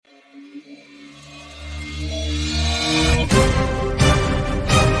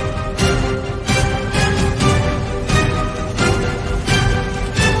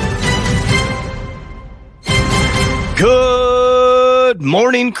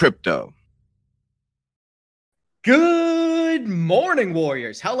Morning Crypto. Good morning,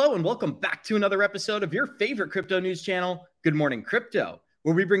 Warriors. Hello, and welcome back to another episode of your favorite crypto news channel, Good Morning Crypto,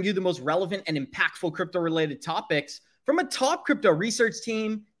 where we bring you the most relevant and impactful crypto-related topics from a top crypto research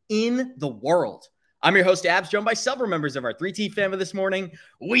team in the world. I'm your host, Abs, joined by several members of our 3T family this morning.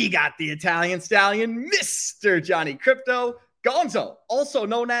 We got the Italian stallion, Mr. Johnny Crypto. Gonzo, also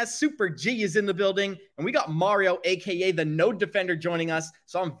known as Super G, is in the building. And we got Mario, a.k.a. the Node Defender, joining us.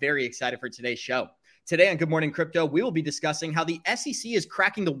 So I'm very excited for today's show. Today on Good Morning Crypto, we will be discussing how the SEC is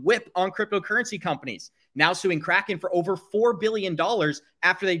cracking the whip on cryptocurrency companies, now suing Kraken for over $4 billion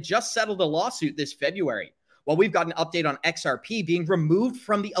after they just settled a lawsuit this February. While we've got an update on XRP being removed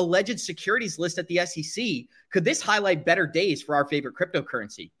from the alleged securities list at the SEC, could this highlight better days for our favorite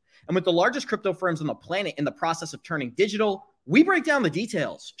cryptocurrency? And with the largest crypto firms on the planet in the process of turning digital, we break down the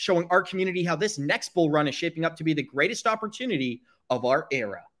details, showing our community how this next bull run is shaping up to be the greatest opportunity of our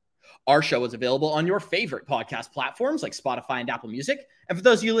era. Our show is available on your favorite podcast platforms like Spotify and Apple Music. And for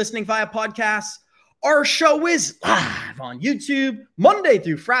those of you listening via podcasts, our show is live on YouTube Monday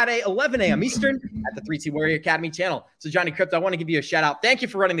through Friday, 11 a.m. Eastern at the 3T Warrior Academy channel. So Johnny Crypto, I want to give you a shout out. Thank you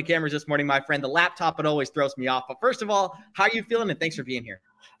for running the cameras this morning, my friend. The laptop, it always throws me off. But first of all, how are you feeling? And thanks for being here.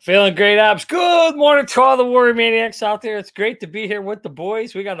 Feeling great, Abs. Good morning to all the Warrior Maniacs out there. It's great to be here with the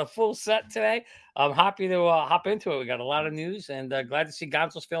boys. We got a full set today. I'm happy to hop into it. We got a lot of news, and glad to see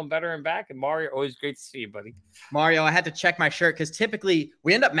Gonzo's feeling better and back. And Mario, always great to see you, buddy. Mario, I had to check my shirt because typically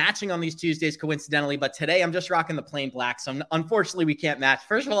we end up matching on these Tuesdays coincidentally, but today I'm just rocking the plain black. So unfortunately, we can't match.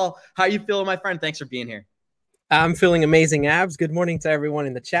 First of all, how are you feeling, my friend? Thanks for being here. I'm feeling amazing, Abs. Good morning to everyone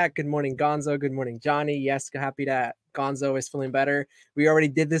in the chat. Good morning, Gonzo. Good morning, Johnny. Yes, happy that Gonzo is feeling better. We already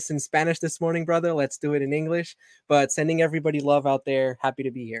did this in Spanish this morning, brother. Let's do it in English. But sending everybody love out there. Happy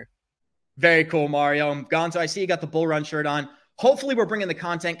to be here. Very cool, Mario. Gonzo, I see you got the Bull Run shirt on. Hopefully we're bringing the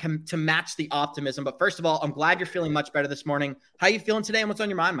content to match the optimism. But first of all, I'm glad you're feeling much better this morning. How are you feeling today and what's on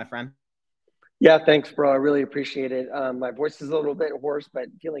your mind, my friend? Yeah, thanks, bro. I really appreciate it. My voice is a little bit hoarse, but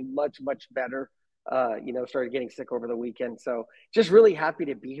feeling much, much better. Started getting sick over the weekend. So just really happy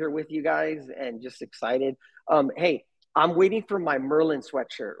to be here with you guys and just excited. Hey, I'm waiting for my Merlin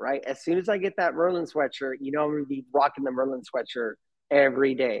sweatshirt, right? As soon as I get that Merlin sweatshirt, I'm going to be rocking the Merlin sweatshirt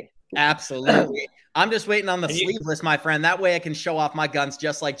every day. Absolutely. I'm just waiting on the sleeveless, my friend. That way I can show off my guns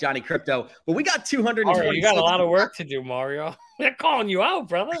just like Johnny Crypto. But we got 226. You got a lot of work to do, Mario. They're calling you out,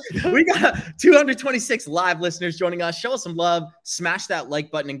 brother. We got 226 live listeners joining us. Show us some love. Smash that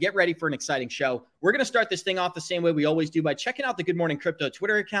like button and get ready for an exciting show. We're going to start this thing off the same way we always do by checking out the Good Morning Crypto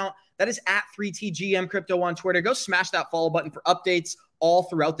Twitter account. That is at 3TGM Crypto on Twitter. Go smash that follow button for updates all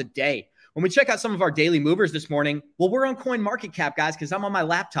throughout the day. When we check out some of our daily movers this morning, well, we're on CoinMarketCap, guys, because I'm on my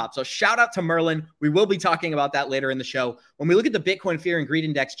laptop. So shout out to Merlin. We will be talking about that later in the show. When we look at the Bitcoin Fear and Greed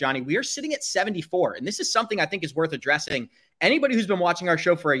Index, Johnny, we are sitting at 74. And this is something I think is worth addressing. Anybody who's been watching our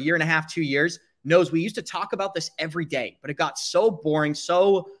show for a year and a half, 2 years, knows we used to talk about this every day, but it got so boring,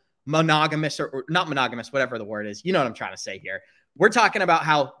 so monogamous, or not monogamous, whatever the word is. You know what I'm trying to say here. We're talking about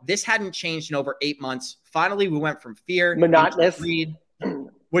how this hadn't changed in over 8 months. Finally, we went from fear monotonous. to greed.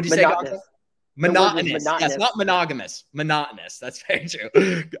 What'd you say, Gonzo? Monotonous. Yes, not monogamous. Monotonous. That's very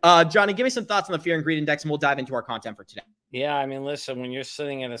true. Johnny, give me some thoughts on the Fear and Greed Index, and we'll dive into our content for today. Yeah, I mean, listen, when you're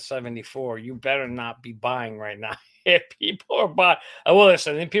sitting at a 74, you better not be buying right now. If people are buying, well,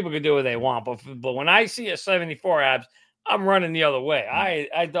 listen, then people can do what they want. But when I see a 74, Abs, I'm running the other way.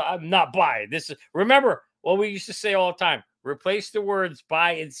 I'm not buying. This is, remember what we used to say all the time: replace the words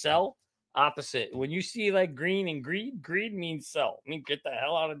buy and sell. Opposite. When you see like green and greed means sell. I mean, get the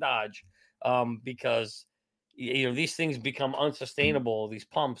hell out of Dodge. Because these things become unsustainable, these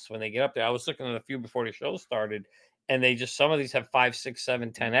pumps, when they get up there. I was looking at a few before the show started, and some of these have 5, 6,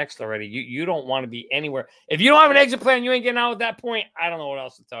 7, 10x already. You don't want to be anywhere. If you don't have an exit plan, you ain't getting out at that point. I don't know what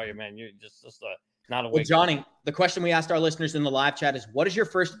else to tell you, man. You're just not awake. Well, Johnny, the question we asked our listeners in the live chat is, what is your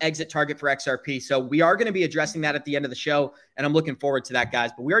first exit target for XRP? So we are going to be addressing that at the end of the show, and I'm looking forward to that,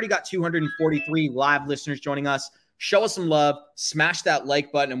 guys. But we already got 243 live listeners joining us. Show us some love, smash that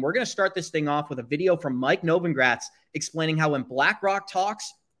like button, and we're going to start this thing off with a video from Mike Novogratz explaining how when BlackRock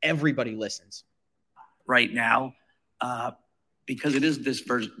talks, everybody listens. Right now, because it is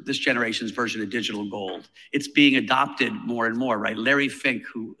this generation's version of digital gold. It's being adopted more and more, right? Larry Fink,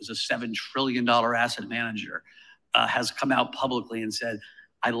 who is a $7 trillion asset manager, has come out publicly and said,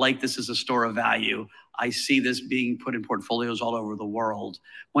 I like this as a store of value. I see this being put in portfolios all over the world.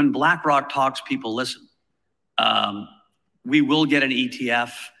 When BlackRock talks, people listen. We will get an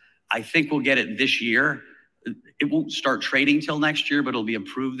ETF. I think we'll get it this year. It won't start trading till next year, but it'll be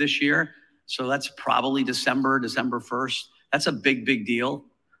approved this year. So that's probably December 1st. That's a big, big deal.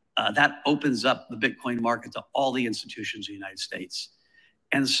 That opens up the Bitcoin market to all the institutions in the United States.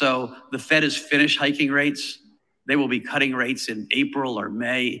 And so the Fed has finished hiking rates. They will be cutting rates in April or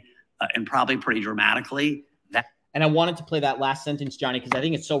May, and probably pretty dramatically. And I wanted to play that last sentence, Johnny, because I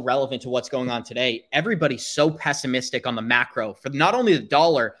think it's so relevant to what's going on today. Everybody's so pessimistic on the macro for not only the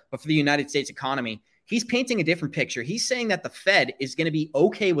dollar, but for the United States economy. He's painting a different picture. He's saying that the Fed is going to be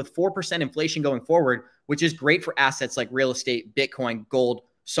okay with 4% inflation going forward, which is great for assets like real estate, Bitcoin, gold,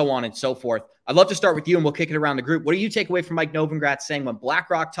 so on and so forth. I'd love to start with you, and we'll kick it around the group. What do you take away from Mike Novogratz saying when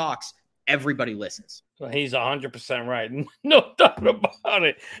BlackRock talks, everybody listens? Well, he's 100% right. No doubt about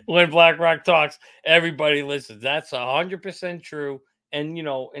it. When BlackRock talks, everybody listens. That's 100% true. And,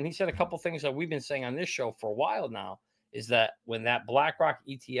 and he said a couple things that we've been saying on this show for a while now, is that when that BlackRock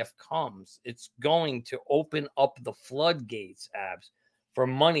ETF comes, it's going to open up the floodgates, Abs, for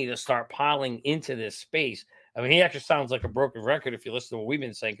money to start piling into this space. I mean, he actually sounds like a broken record if you listen to what we've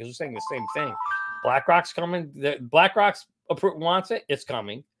been saying, because we're saying the same thing. BlackRock's coming. BlackRock's wants it. It's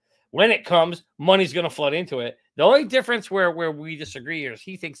coming. When it comes, money's going to flood into it. The only difference where we disagree is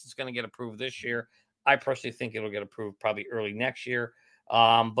he thinks it's going to get approved this year. I personally think it'll get approved probably early next year.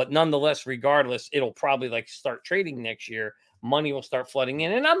 But nonetheless, regardless, it'll probably start trading next year. Money will start flooding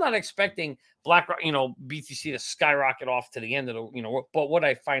in. And I'm not expecting BlackRock, BTC to skyrocket off to the end of the, but what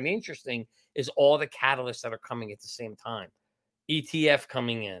I find interesting is all the catalysts that are coming at the same time. ETF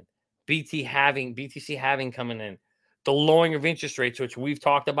coming in, BTC having coming in. The lowering of interest rates, which we've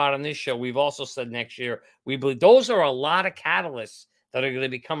talked about on this show. We've also said next year, we believe those are a lot of catalysts that are going to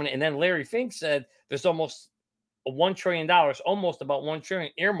be coming. And then Larry Fink said there's almost $1 trillion, almost about $1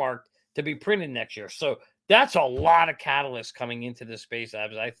 trillion earmarked to be printed next year. So that's a lot of catalysts coming into this space.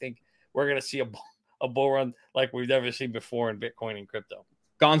 I think we're going to see a bull run like we've never seen before in Bitcoin and crypto.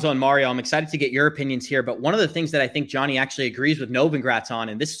 Gonzo and Mario, I'm excited to get your opinions here, but one of the things that I think Johnny actually agrees with Novogratz on,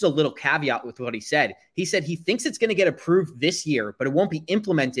 and this is a little caveat with what he said he thinks it's going to get approved this year, but it won't be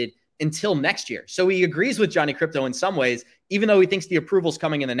implemented until next year. So he agrees with Johnny Crypto in some ways, even though he thinks the approval's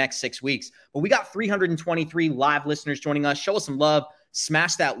coming in the next 6 weeks. But we got 323 live listeners joining us. Show us some love.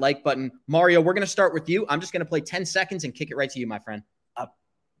 Smash that like button. Mario, we're going to start with you. I'm just going to play 10 seconds and kick it right to you, my friend.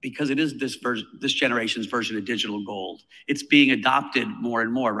 Because it is this generation's version of digital gold. It's being adopted more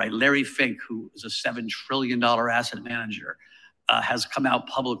and more, right? Larry Fink, who is a $7 trillion asset manager, has come out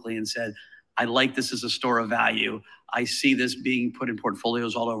publicly and said, I like this as a store of value. I see this being put in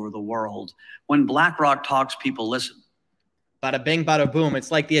portfolios all over the world. When BlackRock talks, people listen. Bada bing, bada boom. It's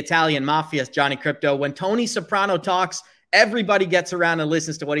like the Italian mafia, Johnny Crypto. When Tony Soprano talks, everybody gets around and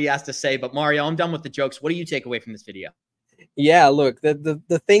listens to what he has to say. But Mario, I'm done with the jokes. What do you take away from this video? Yeah, look,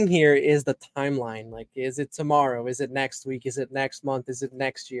 the thing here is the timeline. Like, is it tomorrow? Is it next week? Is it next month? Is it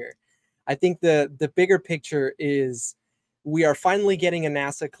next year? I think the bigger picture is we are finally getting an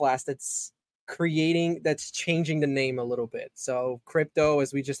asset class that's changing the name a little bit. So crypto,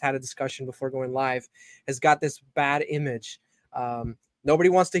 as we just had a discussion before going live, has got this bad image. Nobody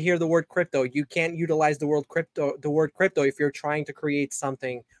wants to hear the word crypto. You can't utilize the word crypto if you're trying to create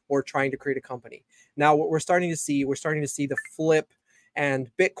something or trying to create a company. Now, what we're starting to see the flip,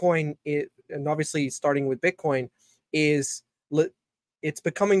 and Bitcoin, and obviously starting with Bitcoin, it's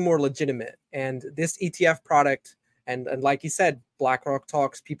becoming more legitimate. And this ETF product, and like you said, BlackRock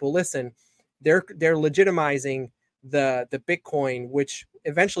talks, people listen. They're legitimizing the Bitcoin, which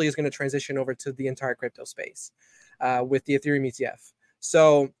eventually is going to transition over to the entire crypto space with the Ethereum ETF.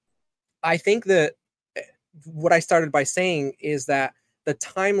 So I think that what I started by saying is that the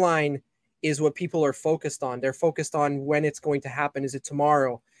timeline is what people are focused on. They're focused on when it's going to happen. Is it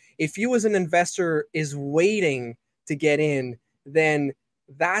tomorrow? If you as an investor is waiting to get in, then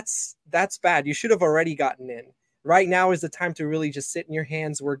that's bad. You should have already gotten in. Right now is the time to really just sit in your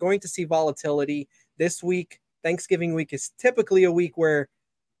hands. We're going to see volatility this week. Thanksgiving week is typically a week where,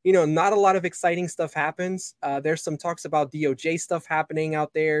 not a lot of exciting stuff happens. There's some talks about DOJ stuff happening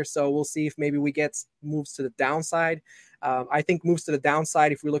out there. So we'll see if maybe we get moves to the downside. I think moves to the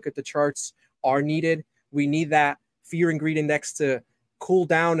downside, if we look at the charts, are needed. We need that fear and greed index to cool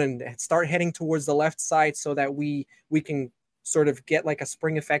down and start heading towards the left side so that we can sort of get like a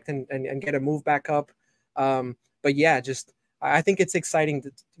spring effect and get a move back up. But yeah, I think it's exciting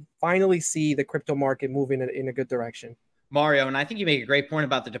to finally see the crypto market move in a good direction. Mario, and I think you make a great point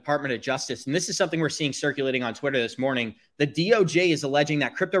about the Department of Justice. And this is something we're seeing circulating on Twitter this morning. The DOJ is alleging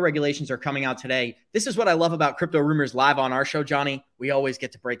that crypto regulations are coming out today. This is what I love about Crypto Rumors live on our show, Johnny. We always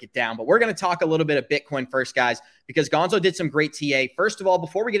get to break it down. But we're going to talk a little bit of Bitcoin first, guys, because Gonzo did some great TA. First of all,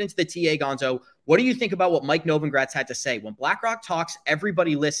 before we get into the TA, Gonzo, what do you think about what Mike Novogratz had to say? When BlackRock talks,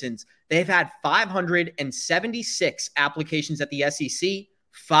 everybody listens. They've had 576 applications at the SEC.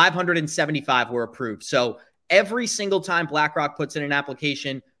 575 were approved. So every single time BlackRock puts in an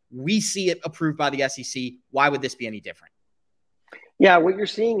application, we see it approved by the SEC. Why would this be any different? Yeah, what you're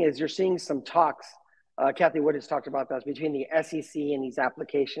seeing is you're seeing some talks. Kathy Wood has talked about this between the SEC and these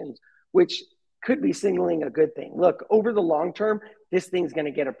applications, which could be signaling a good thing. Look, over the long term, this thing's going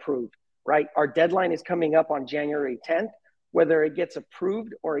to get approved, right? Our deadline is coming up on January 10th. Whether it gets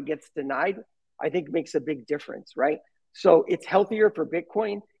approved or it gets denied, I think makes a big difference, right? So it's healthier for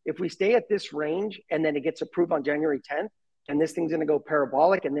Bitcoin. If we stay at this range and then it gets approved on January 10th, and this thing's going to go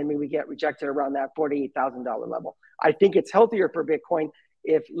parabolic, and then we get rejected around that $48,000 level. I think it's healthier for Bitcoin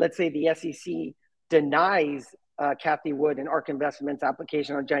if, let's say, the SEC denies Kathy Wood and ARK Investments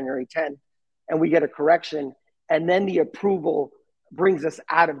application on January 10th, and we get a correction, and then the approval brings us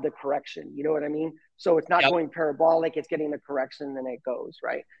out of the correction. You know what I mean? So it's not going parabolic; it's getting the correction, and it goes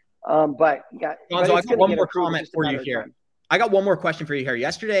right. But yeah, Gonzo, I got one more comment for you here. I got one more question for you here.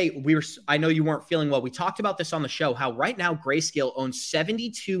 Yesterday, I know you weren't feeling well. We talked about this on the show, how right now Grayscale owns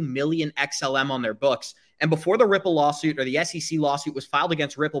 72 million XLM on their books. And before the Ripple lawsuit or the SEC lawsuit was filed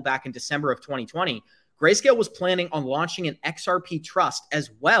against Ripple back in December of 2020, Grayscale was planning on launching an XRP trust as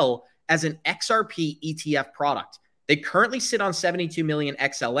well as an XRP ETF product. They currently sit on 72 million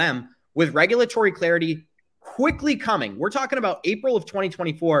XLM with regulatory clarity quickly coming. We're talking about April of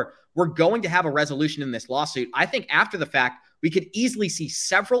 2024. We're going to have a resolution in this lawsuit. I think after the fact, we could easily see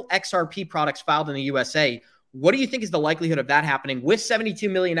several XRP products filed in the USA. What do you think is the likelihood of that happening with 72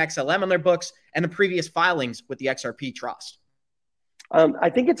 million XLM on their books and the previous filings with the XRP trust? I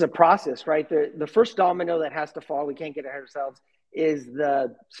think it's a process, right? The first domino that has to fall, we can't get ahead of ourselves, is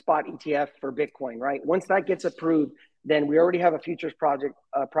the spot ETF for Bitcoin, right? Once that gets approved, then we already have a futures product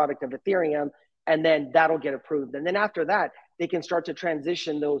of Ethereum, and then that'll get approved. And then after that, they can start to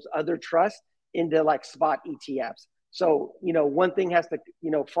transition those other trusts into like spot ETFs. So, one thing has to,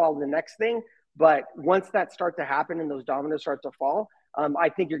 follow the next thing. But once that starts to happen and those dominoes start to fall, I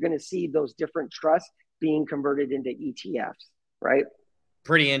think you're going to see those different trusts being converted into ETFs, right?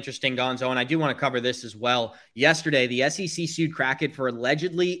 Pretty interesting, Gonzo. And I do want to cover this as well. Yesterday, the SEC sued Kraken for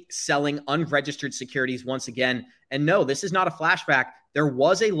allegedly selling unregistered securities once again. And no, this is not a flashback. There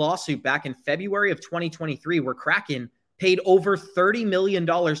was a lawsuit back in February of 2023 where Kraken paid over $30 million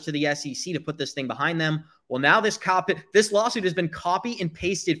to the SEC to put this thing behind them. Well, now this lawsuit has been copy and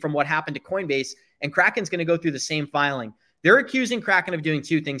pasted from what happened to Coinbase, and Kraken's going to go through the same filing. They're accusing Kraken of doing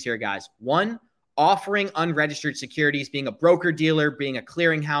two things here, guys. One, offering unregistered securities, being a broker-dealer, being a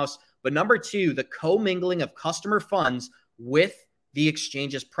clearinghouse. But number two, the commingling of customer funds with the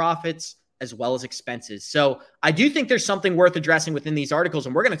exchange's profits as well as expenses. So I do think there's something worth addressing within these articles,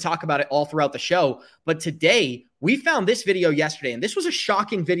 and we're going to talk about it all throughout the show. But today, we found this video yesterday, and this was a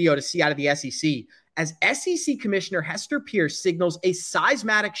shocking video to see out of the SEC, as SEC Commissioner Hester Pierce signals a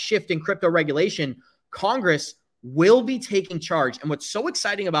seismic shift in crypto regulation. Congress will be taking charge. And what's so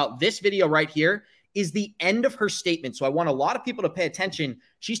exciting about this video right here is the end of her statement. So I want a lot of people to pay attention.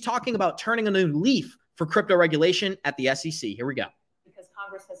 She's talking about turning a new leaf for crypto regulation at the SEC. Here we go. Because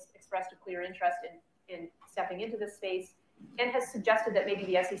Congress has expressed a clear interest in stepping into this space and has suggested that maybe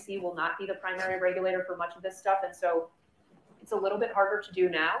the SEC will not be the primary regulator for much of this stuff. And so it's a little bit harder to do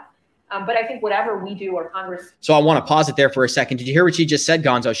now. But I think whatever we do or Congress. So I want to pause it there for a second. Did you hear what she just said,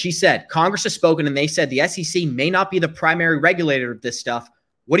 Gonzo? She said Congress has spoken and they said the SEC may not be the primary regulator of this stuff.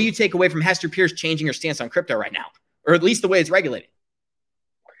 What do you take away from Hester Pierce changing her stance on crypto right now, or at least the way it's regulated?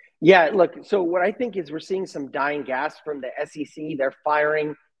 Yeah, look, so what I think is we're seeing some dying gas from the SEC. They're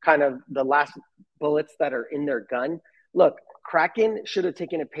firing kind of the last bullets that are in their gun. Look, Kraken should have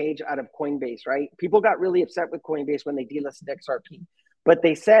taken a page out of Coinbase, right? People got really upset with Coinbase when they delisted XRP. But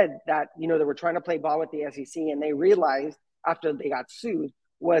they said that, they were trying to play ball with the SEC, and they realized after they got sued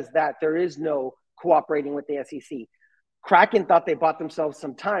was that there is no cooperating with the SEC. Kraken thought they bought themselves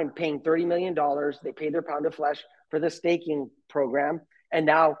some time paying $30 million. They paid their pound of flesh for the staking program. And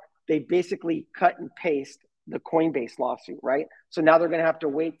now they basically cut and paste the Coinbase lawsuit, right? So now they're going to have to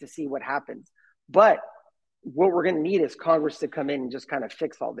wait to see what happens. But what we're going to need is Congress to come in and just kind of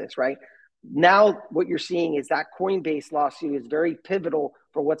fix all this, right? Now, what you're seeing is that Coinbase lawsuit is very pivotal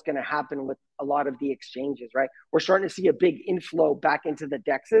for what's going to happen with a lot of the exchanges, right? We're starting to see a big inflow back into the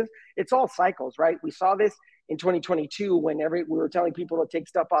DEXs. It's all cycles, right? We saw this in 2022 when we were telling people to take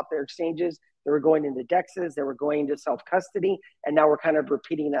stuff off their exchanges. They were going into DEXs, they were going into self-custody, and now we're kind of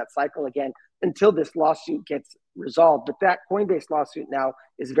repeating that cycle again until this lawsuit gets resolved. But that Coinbase lawsuit now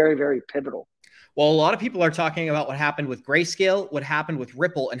is very, very pivotal. Well, a lot of people are talking about what happened with Grayscale, what happened with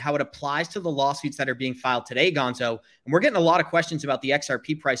Ripple, and how it applies to the lawsuits that are being filed today, Gonzo. And we're getting a lot of questions about the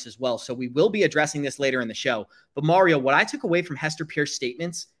XRP price as well. So we will be addressing this later in the show. But Mario, what I took away from Hester Peirce's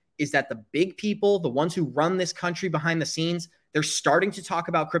statements is that the big people, the ones who run this country behind the scenes, they're starting to talk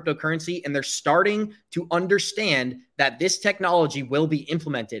about cryptocurrency, and they're starting to understand that this technology will be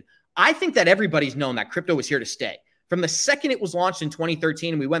implemented. I think that everybody's known that crypto was here to stay. From the second it was launched in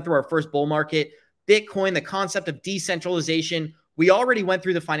 2013 and we went through our first bull market, Bitcoin, the concept of decentralization, we already went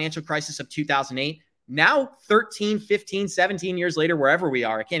through the financial crisis of 2008. Now, 13, 15, 17 years later, wherever we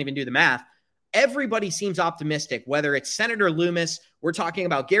are, I can't even do the math, everybody seems optimistic, whether it's Senator Loomis, we're talking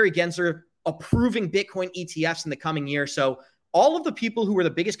about Gary Gensler approving Bitcoin ETFs in the coming year. So all of the people who were the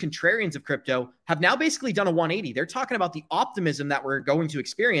biggest contrarians of crypto have now basically done a 180. They're talking about the optimism that we're going to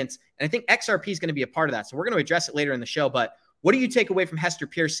experience. And I think XRP is going to be a part of that. So we're going to address it later in the show. But what do you take away from Hester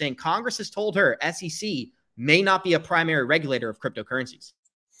Peirce saying Congress has told her SEC may not be a primary regulator of cryptocurrencies?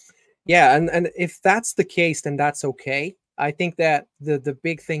 Yeah, and if that's the case, then that's okay. I think that the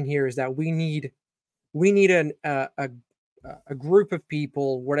big thing here is that we need a group of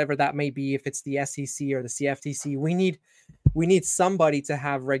people, whatever that may be, if it's the SEC or the CFTC, we need somebody to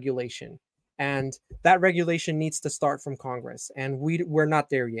have regulation, and that regulation needs to start from Congress, and we're not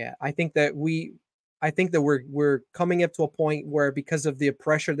there yet. I think that we're coming up to a point where, because of the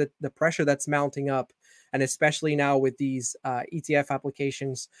pressure that's mounting up, and especially now with these ETF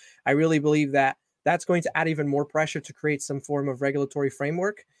applications, I really believe that that's going to add even more pressure to create some form of regulatory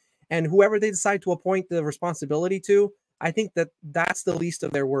framework. And whoever they decide to appoint the responsibility to, I think that that's the least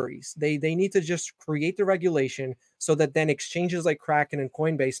of their worries. They need to just create the regulation so that then exchanges like Kraken and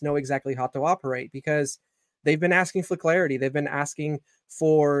Coinbase know exactly how to operate, because they've been asking for clarity. They've been asking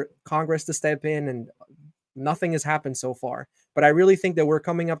for Congress to step in, and nothing has happened so far. But I really think that we're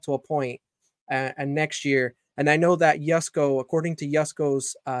coming up to a point and next year. And I know that Yusko, according to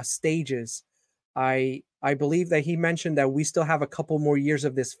Yusko's stages, I believe that he mentioned that we still have a couple more years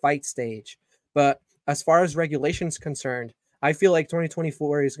of this fight stage. But as far as regulations concerned, I feel like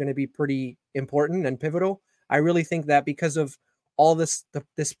 2024 is going to be pretty important and pivotal. I really think that because of all this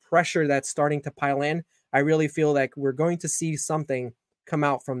pressure that's starting to pile in, I really feel like we're going to see something come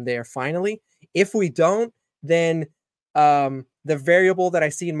out from there finally. If we don't, then the variable that I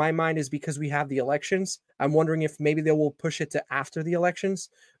see in my mind is because we have the elections. I'm wondering if maybe they will push it to after the elections,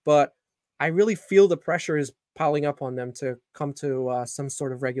 but I really feel the pressure is piling up on them to come to some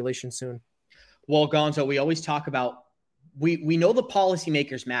sort of regulation soon. Well, Gonzo, we always talk about, we know the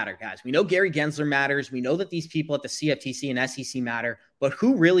policymakers matter, guys. We know Gary Gensler matters. We know that these people at the CFTC and SEC matter, but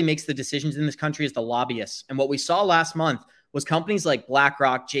who really makes the decisions in this country is the lobbyists. And what we saw last month was companies like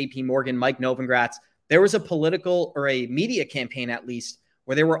BlackRock, JP Morgan, Mike Novogratz. There was a political or a media campaign, at least,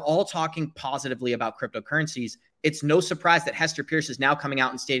 where they were all talking positively about cryptocurrencies. It's no surprise that Hester Peirce is now coming out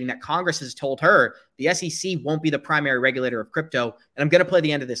and stating that Congress has told her the SEC won't be the primary regulator of crypto. And I'm going to play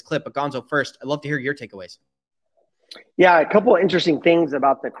the end of this clip, but Gonzo, first, I'd love to hear your takeaways. Yeah, a couple of interesting things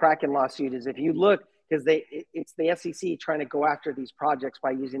about the Kraken lawsuit is if you look, because it's the SEC trying to go after these projects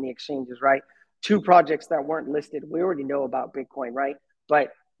by using the exchanges, right? 2 projects that weren't listed. We already know about Bitcoin, right?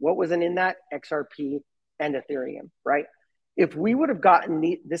 But what wasn't in that? XRP and Ethereum, right? If we would have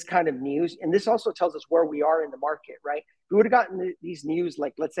gotten this kind of news, and this also tells us where we are in the market, right? If we would have gotten these news,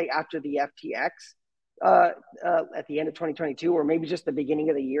 like let's say after the FTX at the end of 2022, or maybe just the beginning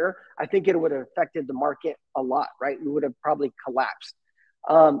of the year, I think it would have affected the market a lot, right? We would have probably collapsed.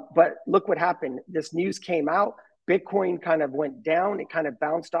 But look what happened. This news came out. Bitcoin kind of went down. It kind of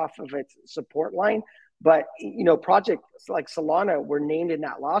bounced off of its support line. But, you know, projects like Solana were named in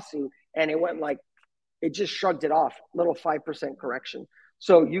that lawsuit, and it just shrugged it off, little 5% correction.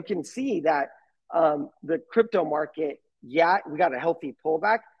 So you can see that the crypto market, yeah, we got a healthy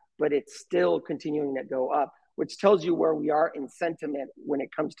pullback, but it's still continuing to go up, which tells you where we are in sentiment when it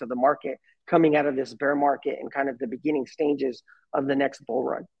comes to the market coming out of this bear market and kind of the beginning stages of the next bull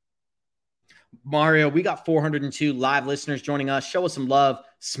run. Mario, we got 402 live listeners joining us. Show us some love.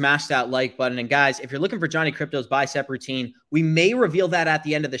 Smash that like button. And guys, if you're looking for Johnny Crypto's bicep routine, we may reveal that at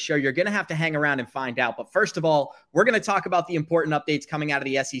the end of the show. You're going to have to hang around and find out. But first of all, we're going to talk about the important updates coming out of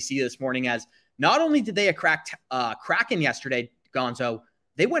the SEC this morning, as not only did they crack Kraken yesterday, Gonzo,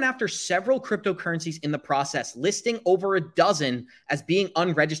 They went after several cryptocurrencies in the process, listing over a dozen as being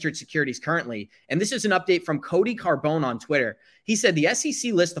unregistered securities currently. And this is an update from Cody Carbone on Twitter. He said the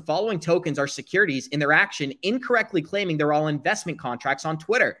SEC lists the following tokens are securities in their action, incorrectly claiming they're all investment contracts on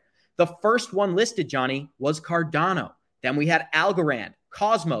Twitter. The first one listed, Johnny, was Cardano. Then we had Algorand,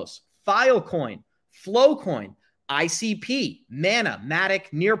 Cosmos, Filecoin, Flowcoin, ICP, Mana,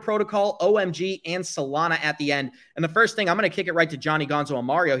 Matic, Near Protocol, OMG, and Solana at the end. And the first thing, I'm going to kick it right to Johnny, Gonzo, and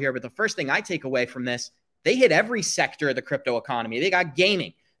Mario here, but the first thing I take away from this, they hit every sector of the crypto economy. They got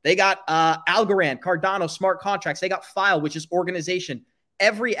gaming. They got Algorand, Cardano, smart contracts. They got File, which is organization.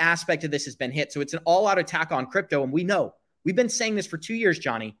 Every aspect of this has been hit. So it's an all-out attack on crypto. And we know, we've been saying this for 2 years,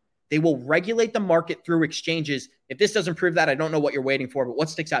 Johnny. They will regulate the market through exchanges. If this doesn't prove that, I don't know what you're waiting for, but what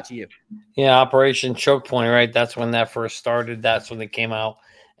sticks out to you? Yeah, Operation Choke Point, right? That's when that first started. That's when they came out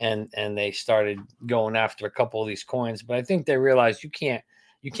and they started going after a couple of these coins. But I think they realized you can't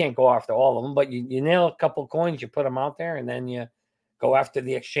go after all of them, but you nail a couple of coins, you put them out there, and then you go after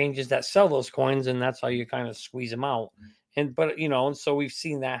the exchanges that sell those coins, and that's how you kind of squeeze them out. And so we've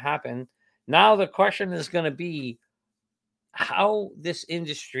seen that happen. Now the question is going to be how this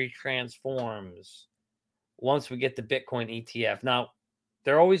industry transforms once we get the Bitcoin ETF. Now,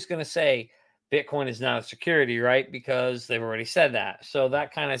 they're always going to say Bitcoin is not a security, right? Because they've already said that. So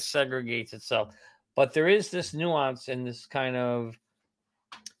that kind of segregates itself. But there is this nuance in this kind of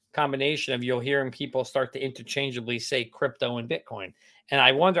combination of you'll hear people start to interchangeably say crypto and Bitcoin. And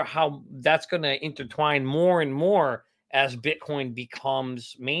I wonder how that's going to intertwine more and more as Bitcoin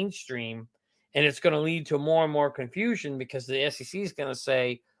becomes mainstream. And it's going to lead to more and more confusion because the SEC is going to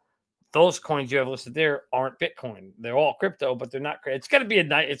say those coins you have listed there aren't Bitcoin. They're all crypto, but they're not. It's going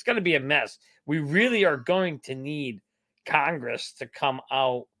to be a mess. We really are going to need Congress to come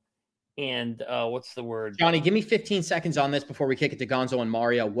out and what's the word? Johnny, give me 15 seconds on this before we kick it to Gonzo and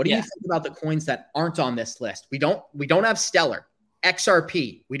Mario. What do you think about the coins that aren't on this list? We don't have Stellar,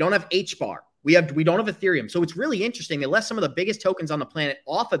 XRP. We don't have HBAR. We don't have Ethereum. So it's really interesting. They left some of the biggest tokens on the planet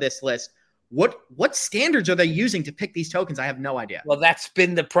off of this list. What standards are they using to pick these tokens? I have no idea. Well, that's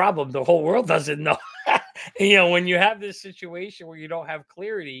been the problem. The whole world doesn't know. When you have this situation where you don't have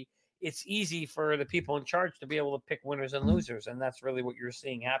clarity, it's easy for the people in charge to be able to pick winners and losers. And that's really what you're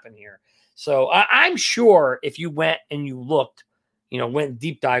seeing happen here. So I'm sure if you went and you looked, went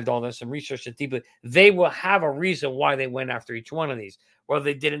deep dived all this and researched it deeply, they will have a reason why they went after each one of these, whether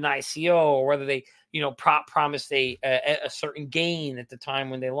they did an ICO or whether they, promised a certain gain at the time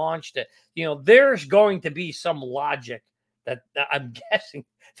when they launched it. There's going to be some logic that I'm guessing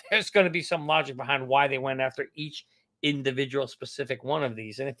there's going to be some logic behind why they went after each individual specific one of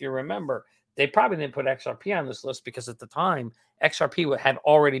these. And if you remember, they probably didn't put XRP on this list because at the time XRP had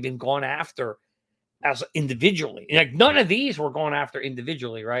already been gone after as individually. Like none of these were going after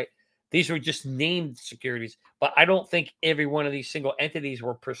individually, right? These were just named securities, but I don't think every one of these single entities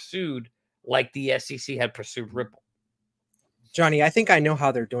were pursued like the SEC had pursued Ripple. Johnny, I think I know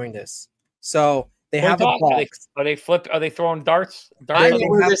how they're doing this. So they have a box. Are they throwing darts? I know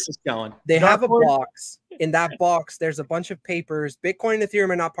where this is going. They have a box. In that box, there's a bunch of papers. Bitcoin and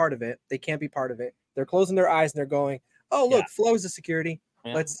Ethereum are not part of it. They can't be part of it. They're closing their eyes and they're going, "Oh, look, Flow is a security.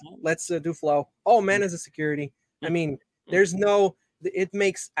 Yeah. Let's do Flow. Oh, Mana is a security." I mean, it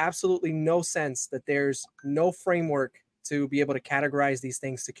makes absolutely no sense that there's no framework to be able to categorize these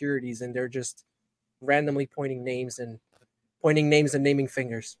things securities, and they're just randomly pointing names and naming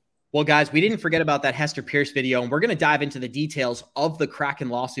fingers. Well, guys, we didn't forget about that Hester Pierce video, and we're going to dive into the details of the Kraken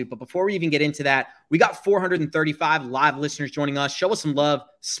lawsuit. But before we even get into that, we got 435 live listeners joining us. Show us some love.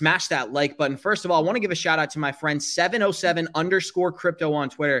 Smash that like button. First of all, I want to give a shout out to my friend 707_crypto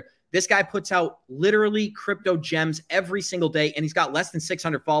on Twitter. This guy puts out literally crypto gems every single day, and he's got less than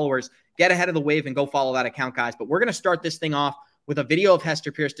 600 followers. Get ahead of the wave and go follow that account, guys. But we're going to start this thing off with a video of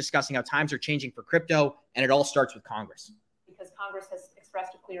Hester Pierce discussing how times are changing for crypto, and it all starts with Congress. Because Congress has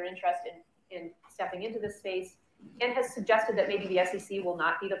expressed a clear interest in stepping into this space and has suggested that maybe the SEC will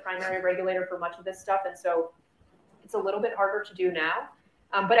not be the primary regulator for much of this stuff. And so it's a little bit harder to do now.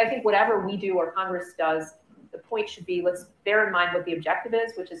 But I think whatever we do or Congress does, the point should be, let's bear in mind what the objective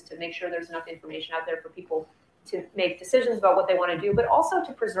is, which is to make sure there's enough information out there for people to make decisions about what they want to do, but also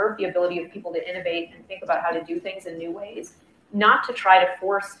to preserve the ability of people to innovate and think about how to do things in new ways, not to try to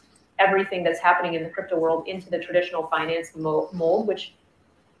force everything that's happening in the crypto world into the traditional finance mold, which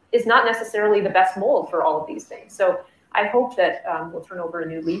is not necessarily the best mold for all of these things. So I hope that we'll turn over a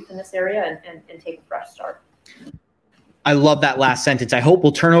new leaf in this area and take a fresh start. I love that last sentence. I hope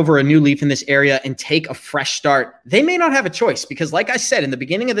we'll turn over a new leaf in this area and take a fresh start. They may not have a choice because, like I said in the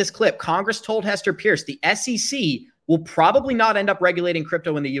beginning of this clip, Congress told Hester Pierce the SEC will probably not end up regulating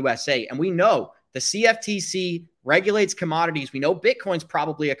crypto in the USA. And we know the CFTC regulates commodities. We know Bitcoin's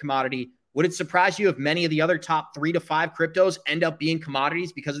probably a commodity. Would it surprise you if many of the other top 3 to 5 cryptos end up being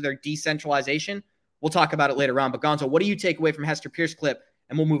commodities because of their decentralization? We'll talk about it later on. But Gonzo, what do you take away from Hester Pierce clip?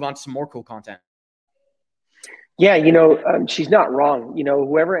 And we'll move on to some more cool content. Yeah, she's not wrong.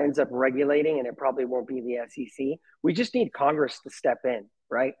 Whoever ends up regulating, and it probably won't be the SEC, we just need Congress to step in,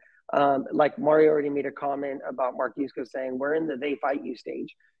 right? Like Mario already made a comment about Mark Yusko saying we're in the they fight you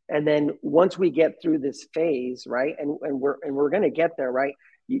stage. And then once we get through this phase, right, and we're going to get there, right?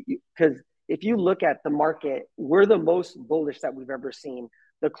 Because if you look at the market, we're the most bullish that we've ever seen,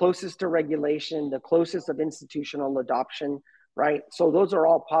 the closest to regulation, the closest of institutional adoption, right? So those are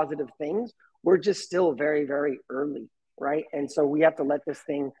all positive things. We're just still very, very early, right? And so we have to let this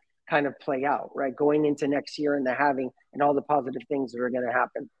thing kind of play out, right? Going into next year and the halving and all the positive things that are going to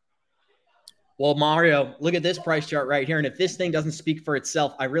happen. Well, Mario, look at this price chart right here. And if this thing doesn't speak for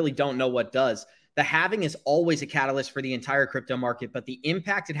itself, I really don't know what does. The halving is always a catalyst for the entire crypto market, but the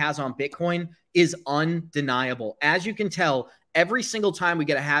impact it has on Bitcoin is undeniable. As you can tell, every single time we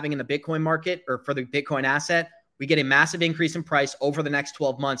get a halving in the Bitcoin market or for the Bitcoin asset, we get a massive increase in price over the next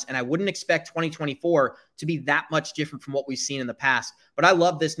 12 months. And I wouldn't expect 2024 to be that much different from what we've seen in the past. But I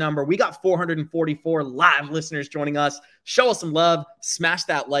love this number. We got 444 live listeners joining us. Show us some love. Smash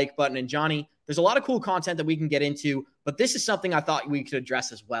that like button. And Johnny, there's a lot of cool content that we can get into, but this is something I thought we could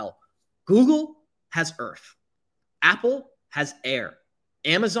address as well. Google has Earth. Apple has air.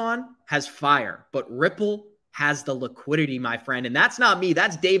 Amazon has fire. But Ripple has the liquidity, my friend. And that's not me.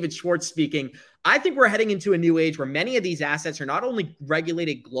 That's David Schwartz speaking. I think we're heading into a new age where many of these assets are not only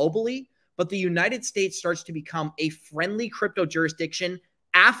regulated globally, but the United States starts to become a friendly crypto jurisdiction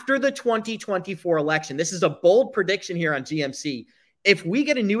after the 2024 election. This is a bold prediction here on GMC. If we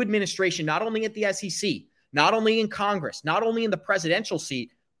get a new administration, not only at the SEC, not only in Congress, not only in the presidential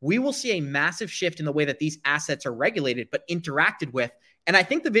seat, we will see a massive shift in the way that these assets are regulated, but interacted with. And I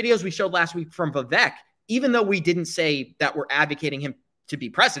think the videos we showed last week from Vivek, even though we didn't say that we're advocating him to be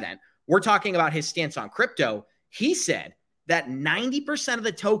president, we're talking about his stance on crypto. He said that 90% of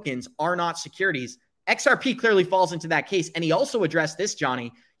the tokens are not securities. XRP clearly falls into that case. And he also addressed this,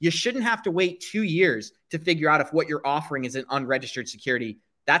 Johnny. You shouldn't have to wait 2 years to figure out if what you're offering is an unregistered security.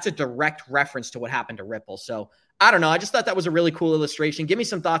 That's a direct reference to what happened to Ripple. So I don't know. I just thought that was a really cool illustration. Give me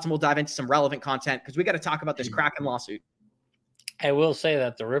some thoughts and we'll dive into some relevant content because we got to talk about this Kraken lawsuit. I will say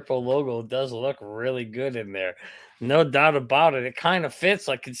that the Ripple logo does look really good in there. No doubt about it. It kind of fits.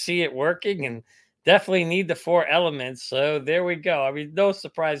 I can see it working and definitely need the 4 elements. So there we go. I mean, no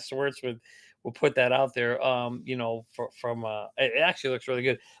surprise Schwartz will put that out there. It actually looks really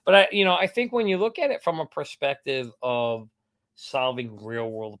good. But I think when you look at it from a perspective of solving real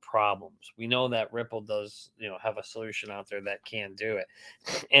world problems, we know that Ripple does, have a solution out there that can do it.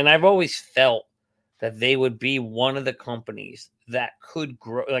 And I've always felt that they would be one of the companies that could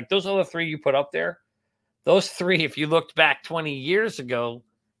grow. Like those other 3 you put up there, those 3, if you looked back 20 years ago,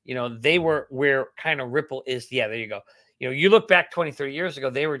 they were where kind of Ripple is. Yeah, there you go. You look back 23 years ago,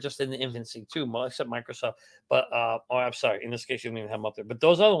 they were just in the infancy too, except Microsoft. But, I'm sorry. In this case, you don't even have them up there. But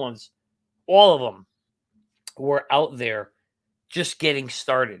those other ones, all of them were out there just getting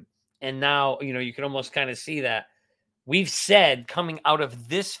started. And now, you can almost kind of see that we've said coming out of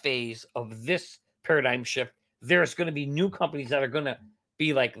this phase of this paradigm shift, there's going to be new companies that are going to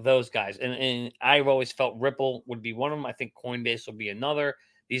be like those guys. And I've always felt Ripple would be one of them. I think Coinbase will be another.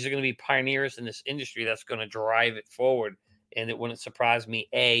 These are going to be pioneers in this industry that's going to drive it forward. And it wouldn't surprise me,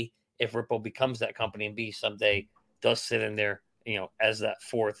 A, if Ripple becomes that company, and B, someday does sit in there, as that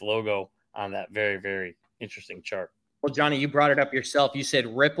 4th logo on that very, very interesting chart. Well, Johnny, you brought it up yourself. You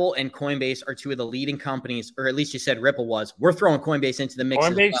said Ripple and Coinbase are 2 of the leading companies, or at least you said Ripple was. We're throwing Coinbase into the mix.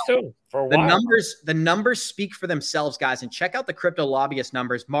 Coinbase too, for a while. The numbers speak for themselves, guys. And check out the crypto lobbyist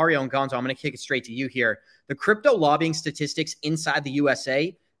numbers. Mario and Gonzo, I'm going to kick it straight to you here. The crypto lobbying statistics inside the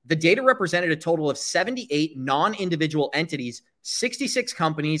USA, the data represented a total of 78 non-individual entities, 66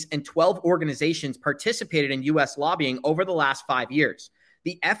 companies, and 12 organizations participated in U.S. lobbying over the last 5 years.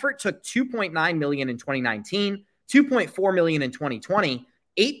 The effort took $2.9 million in 2019, $2.4 million in 2020,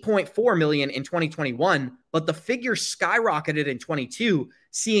 $8.4 million in 2021, but the figure skyrocketed in 22,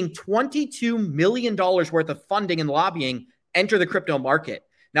 seeing $22 million worth of funding and lobbying enter the crypto market.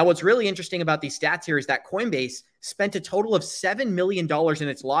 Now, what's really interesting about these stats here is that Coinbase spent a total of $7 million in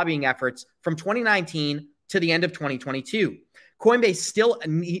its lobbying efforts from 2019 to the end of 2022. Coinbase still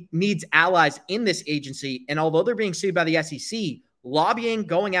needs allies in this agency, and although they're being sued by the SEC, lobbying,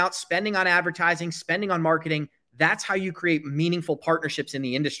 going out, spending on advertising, spending on marketing, That's how you create meaningful partnerships in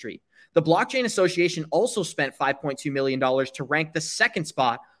the industry. The Blockchain Association also spent $5.2 million to rank the second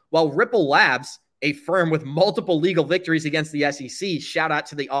spot, while Ripple Labs, a firm with multiple legal victories against the SEC, shout out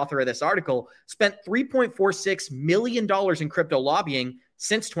to the author of this article, spent $3.46 million in crypto lobbying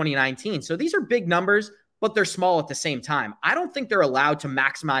since 2019. So these are big numbers, but they're small at the same time. I don't think they're allowed to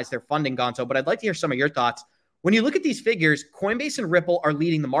maximize their funding, Gonzo, but I'd like to hear some of your thoughts. When you look at these figures, Coinbase and Ripple are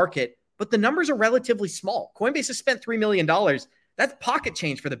leading the market, but the numbers are relatively small. Coinbase has spent $3 million. That's pocket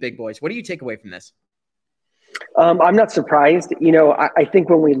change for the big boys. What do you take away from this? I'm not surprised. I think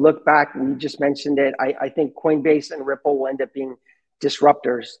when we look back, we just mentioned it, I think Coinbase and Ripple will end up being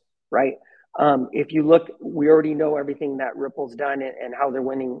disruptors, right? If you look, we already know everything that Ripple's done and how they're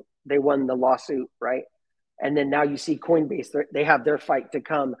winning. They won the lawsuit, right? And then now you see Coinbase, they have their fight to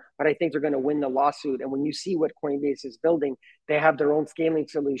come, but I think they're going to win the lawsuit. And when you see what Coinbase is building, they have their own scaling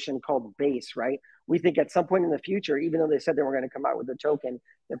solution called Base, right? We think at some point in the future, even though they said they were going to come out with a token,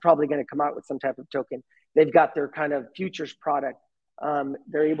 they're probably going to come out with some type of token. They've got their kind of futures product.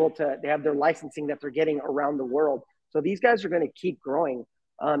 They have their licensing that they're getting around the world. So these guys are going to keep growing.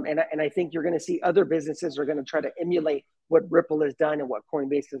 And I think you're going to see other businesses are going to try to emulate what Ripple has done and what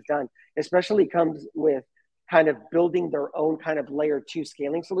Coinbase has done, especially comes with kind of building their own kind of layer 2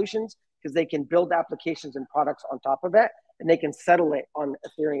 scaling solutions, because they can build applications and products on top of it, and they can settle it on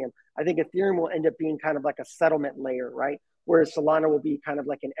Ethereum. I think Ethereum will end up being kind of like a settlement layer, right? Whereas Solana will be kind of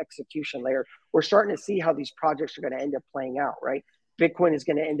like an execution layer. We're starting to see how these projects are going to end up playing out, right? Bitcoin is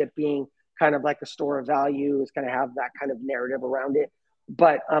going to end up being kind of like a store of value. It's going to have that kind of narrative around it.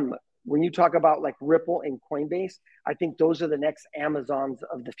 But when you talk about like Ripple and Coinbase, I think those are the next Amazons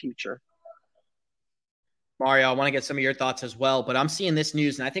of the future. Mario, I want to get some of your thoughts as well, but I'm seeing this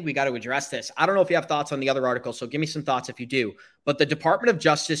news and I think we got to address this. I don't know if you have thoughts on the other article, so give me some thoughts if you do. But the Department of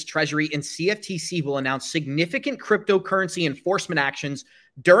Justice, Treasury, and CFTC will announce significant cryptocurrency enforcement actions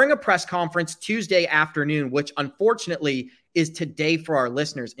during a press conference Tuesday afternoon, which unfortunately is today for our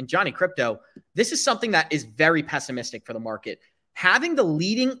listeners. And Johnny Crypto, this is something that is very pessimistic for the market. Having the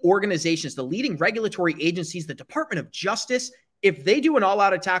leading organizations, the leading regulatory agencies, the Department of Justice, if they do an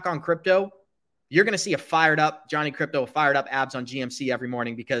all-out attack on crypto, you're going to see a fired up Johnny Crypto, fired up abs on GMC every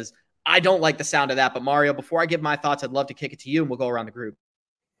morning, because I don't like the sound of that. But Mario, before I give my thoughts, I'd love to kick it to you and we'll go around the group.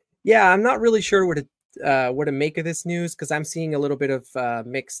 Yeah, I'm not really sure what to make of this news, because I'm seeing a little bit of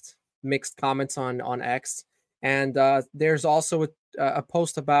mixed comments on X. And there's also a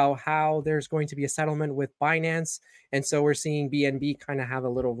post about how there's going to be a settlement with Binance. And so we're seeing BNB kind of have a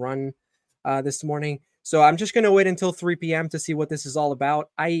little run this morning. So I'm just going to wait until 3 p.m. to see what this is all about.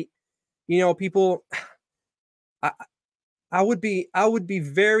 People, I would be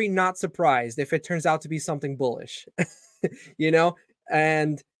very not surprised if it turns out to be something bullish,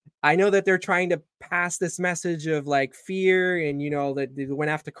 and I know that they're trying to pass this message of like fear, and, that they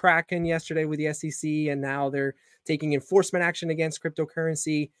went after Kraken yesterday with the SEC, and now they're taking enforcement action against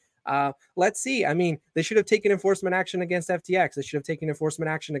cryptocurrency. Let's see. I mean, they should have taken enforcement action against FTX. They should have taken enforcement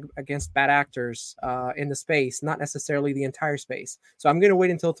action against bad actors in the space, not necessarily the entire space. So I'm going to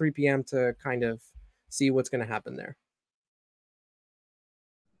wait until 3 p.m. to kind of see what's going to happen there.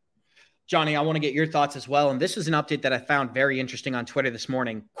 Johnny, I want to get your thoughts as well. And this was an update that I found very interesting on Twitter this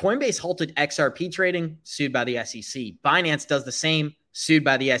morning. Coinbase halted XRP trading, sued by the SEC. Binance does the same, sued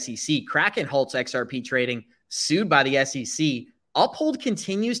by the SEC. Kraken halts XRP trading, sued by the SEC. Uphold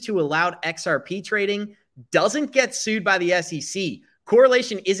continues to allow XRP trading, doesn't get sued by the SEC.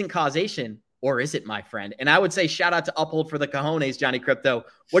 Correlation isn't causation, or is it, my friend? And I would say shout out to Uphold for the cojones, Johnny Crypto.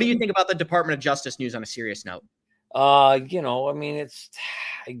 What do you think about the Department of Justice news on a serious note? I mean,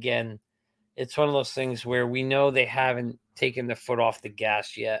 it's one of those things where we know they haven't taken their foot off the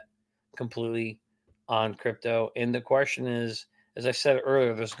gas yet completely on crypto. And the question is, as I said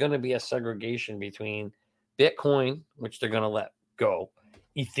earlier, there's going to be a segregation between Bitcoin, which they're going to let go,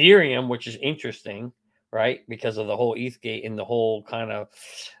 Ethereum, which is interesting, right? Because of the whole ETHgate and the whole kind of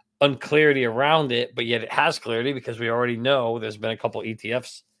unclarity around it, but yet it has clarity because we already know there's been a couple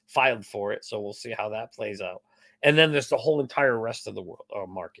ETFs filed for it. So we'll see how that plays out. And then there's the whole entire rest of the world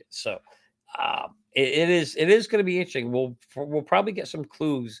market. So it is going to be interesting. We'll probably get some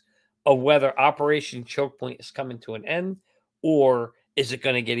clues of whether Operation Choke Point is coming to an end, or is it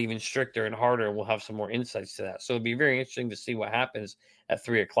going to get even stricter and harder? And we'll have some more insights to that. So it'll be very interesting to see what happens at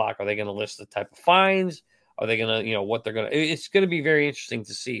 3:00. Are they going to list the type of fines? Are they going to, what they're going to, it's going to be very interesting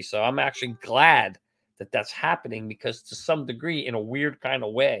to see. So I'm actually glad that that's happening, because to some degree, in a weird kind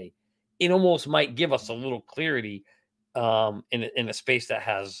of way, it almost might give us a little clarity in a space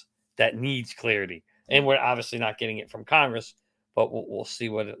that needs clarity. And we're obviously not getting it from Congress, but we'll see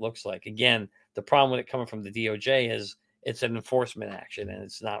what it looks like. Again, The problem with it coming from the DOJ is it's an enforcement action, and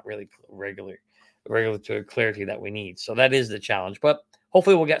it's not really regulatory clarity that we need. So that is the challenge. But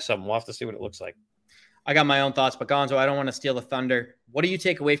hopefully we'll get some. We'll have to see what it looks like. I got my own thoughts, but Gonzo, I don't want to steal the thunder. What do you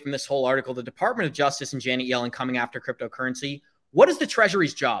take away from this whole article? The Department of Justice and Janet Yellen coming after cryptocurrency. What is the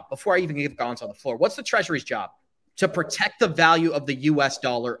Treasury's job? Before I even give Gonzo the floor, what's the Treasury's job? To protect the value of the US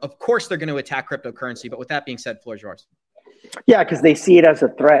dollar. Of course, they're going to attack cryptocurrency. But with that being said, floor is yours. Yeah, because they see it as a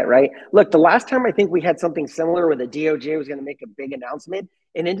threat, right? Look, the last time I think we had something similar where the DOJ was going to make a big announcement,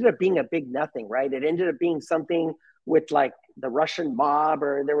 it ended up being a big nothing, right? It ended up being something with like the Russian mob,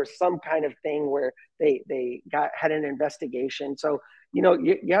 or there was some kind of thing where they had an investigation. So,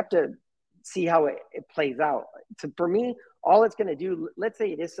 you have to see how it plays out. So for me, all it's going to do, let's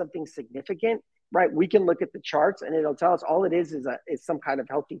say it is something significant, right? We can look at the charts and it'll tell us all it is some kind of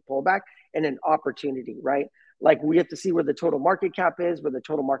healthy pullback and an opportunity, right? Like we have to see where the total market cap is, where the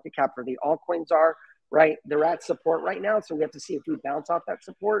total market cap for the altcoins are, right? They're at support right now. So we have to see if we bounce off that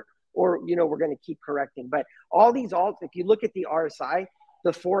support or, we're going to keep correcting. But all these alts, if you look at the RSI,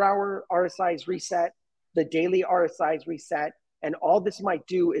 the 4-hour RSI is reset, the daily RSI is reset, and all this might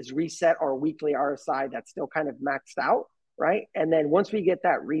do is reset our weekly RSI that's still kind of maxed out, right? And then once we get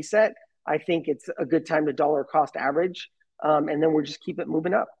that reset, I think it's a good time to dollar cost average. And then we'll just keep it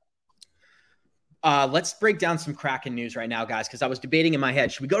moving up. Let's break down some Kraken news right now, guys, because I was debating in my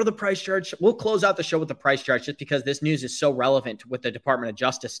head, should we go to the price chart? We'll close out the show with the price chart just because this news is so relevant with the Department of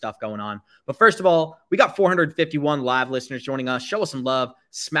Justice stuff going on. But first of all, we got 451 live listeners joining us. Show us some love.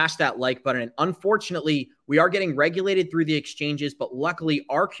 Smash that like button. And unfortunately, we are getting regulated through the exchanges, but luckily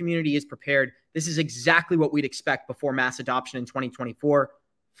our community is prepared. This is exactly what we'd expect before mass adoption in 2024.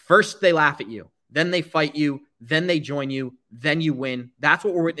 First, they laugh at you. Then they fight you, then they join you, then you win. That's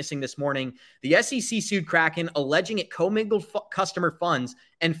what we're witnessing this morning. The SEC sued Kraken, alleging it commingled customer funds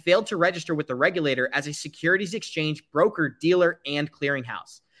and failed to register with the regulator as a securities exchange, broker, dealer, and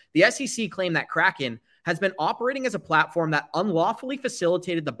clearinghouse. The SEC claimed that Kraken has been operating as a platform that unlawfully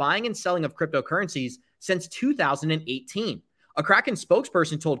facilitated the buying and selling of cryptocurrencies since 2018. A Kraken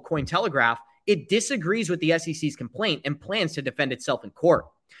spokesperson told Cointelegraph it disagrees with the SEC's complaint and plans to defend itself in court.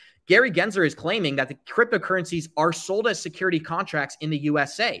 Gary Gensler is claiming that the cryptocurrencies are sold as security contracts in the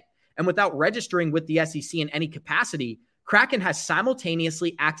USA. And without registering with the SEC in any capacity, Kraken has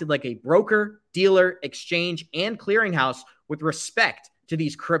simultaneously acted like a broker, dealer, exchange, and clearinghouse with respect to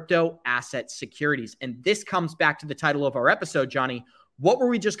these crypto asset securities. And this comes back to the title of our episode, Johnny. What were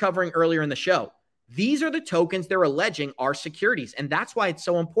we just covering earlier in the show? These are the tokens they're alleging are securities. And that's why it's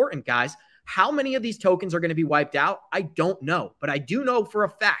so important, guys. How many of these tokens are going to be wiped out? I don't know, but I do know for a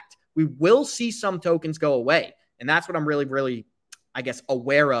fact we will see some tokens go away. And that's what I'm really, I guess,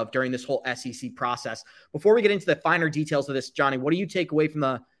 aware of during this whole SEC process. Before we get into the finer details of this, Johnny, what do you take away from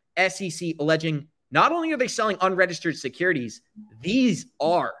the SEC alleging not only are they selling unregistered securities, these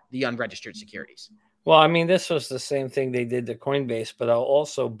are the unregistered securities? Well, I mean, this was the same thing they did to Coinbase, but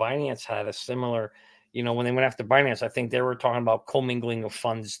also Binance had a similar, when they went after Binance, I think they were talking about commingling of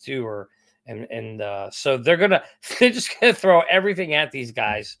funds too, so they're just gonna throw everything at these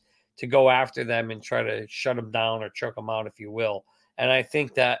guys to go after them and try to shut them down or choke them out, if you will. And I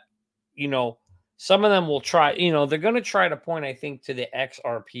think that, some of them will try, they're going to try to point, I think, to the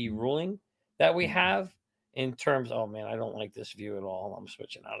XRP ruling that we have in terms, oh man, I don't like this view at all. I'm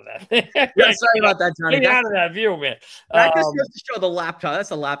switching out of that. Yeah, sorry about that, Johnny. Get out of that view, man. That just goes to show the laptop.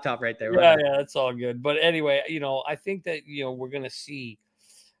 That's a laptop right there. Yeah, that's all good. But anyway, I think that, we're going to see,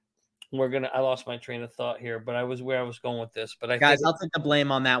 I lost my train of thought here, but I was where I was going with this. But I'll take the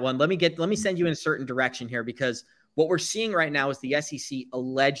blame on that one. Let me send you in a certain direction here, because what we're seeing right now is the SEC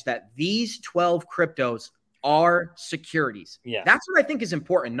allege that these 12 cryptos are securities. Yeah. That's what I think is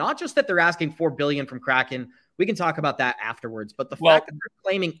important. Not just that they're asking $4 billion from Kraken. We can talk about that afterwards. But the fact that they're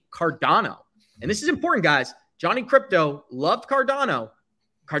claiming Cardano, and this is important, guys. Johnny Crypto loved Cardano.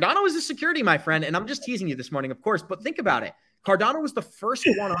 Cardano is a security, my friend. And I'm just teasing you this morning, of course, but think about it. Cardano was the first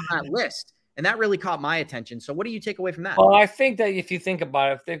one on that list, and that really caught my attention. So what do you take away from that? Well, I think that if you think about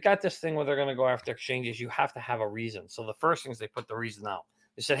it, if they've got this thing where they're going to go after exchanges, you have to have a reason. So the first thing is they put the reason out.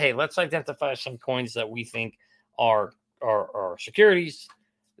 They said, hey, let's identify some coins that we think are securities.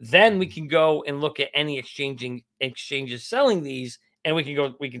 Then we can go and look at any exchanges selling these, and we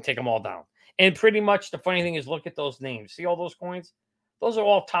can take them all down. And pretty much the funny thing is, look at those names. See all those coins? Those are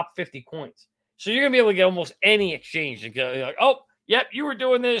all top 50 coins. So you're going to be able to get almost any exchange. You're like, oh, yep, you were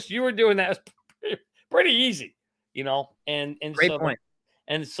doing this, you were doing that. It's pretty easy, And Great so point.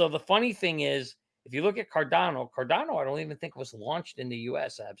 And so the funny thing is, if you look at Cardano, I don't even think was launched in the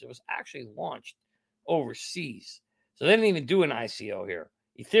U.S. Abs. It was actually launched overseas. So they didn't even do an ICO here.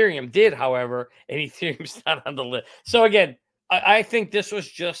 Ethereum did, however, and Ethereum's not on the list. So again, I think this was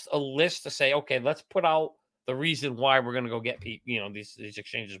just a list to say, okay, let's put out the reason why we're going to go get these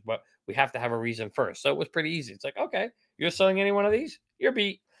exchanges, but we have to have a reason first. So it was pretty easy. It's like, okay, you're selling any one of these, you're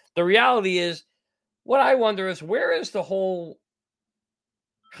beat. The reality is, what I wonder is, where is the whole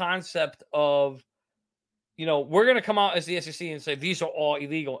concept of, we're going to come out as the SEC and say these are all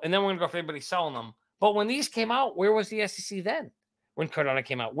illegal, and then we're going to go for everybody selling them. But when these came out, where was the SEC then? When Cardano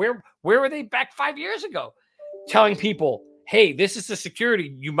came out, where were they back 5 years ago, telling people, hey, this is a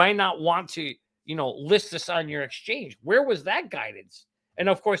security, you might not want to list this on your exchange? Where was that guidance? And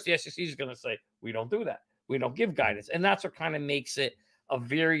of course, the SEC is going to say, we don't do that. We don't give guidance. And that's what kind of makes it a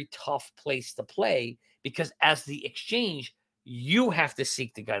very tough place to play, because as the exchange, you have to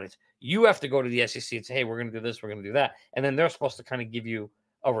seek the guidance. You have to go to the SEC and say, hey, we're going to do this, we're going to do that. And then they're supposed to kind of give you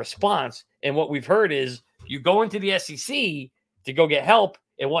a response. And what we've heard is, you go into the SEC to go get help,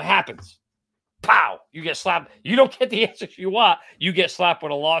 and what happens? Pow! You get slapped. You don't get the answers you want. You get slapped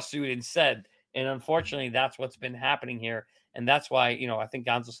with a lawsuit instead. And unfortunately, that's what's been happening here. And that's why, I think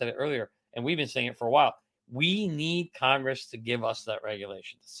Gonzo said it earlier, and we've been saying it for a while. We need Congress to give us that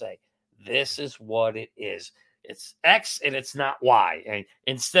regulation to say, this is what it is. It's X and it's not Y. And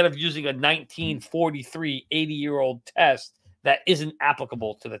instead of using a 1943 80-year-old test that isn't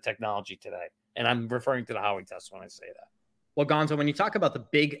applicable to the technology today. And I'm referring to the Howey test when I say that. Well, Gonzo, when you talk about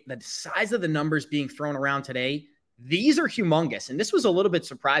the size of the numbers being thrown around today, these are humongous. And this was a little bit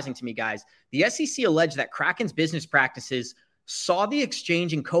surprising to me, guys. The SEC alleged that Kraken's business practices saw the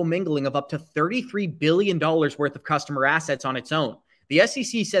exchange and commingling of up to $33 billion worth of customer assets on its own. The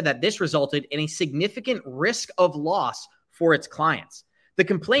SEC said that this resulted in a significant risk of loss for its clients. The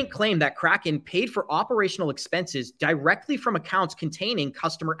complaint claimed that Kraken paid for operational expenses directly from accounts containing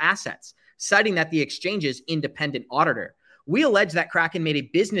customer assets, citing that the exchange's independent auditor. We allege that Kraken made a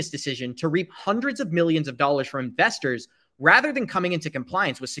business decision to reap hundreds of millions of dollars from investors rather than coming into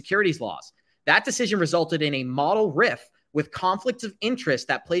compliance with securities laws. That decision resulted in a model RIF with conflicts of interest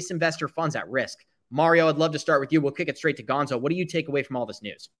that place investor funds at risk. Mario, I'd love to start with you. We'll kick it straight to Gonzo. What do you take away from all this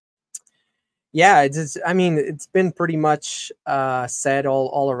news? Yeah, it's been pretty much said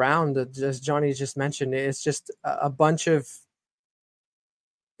all around. As Johnny just mentioned, it's just a bunch of,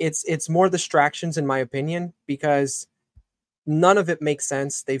 it's more distractions in my opinion, because none of it makes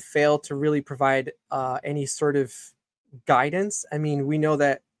sense. They fail to really provide any sort of guidance. I mean, we know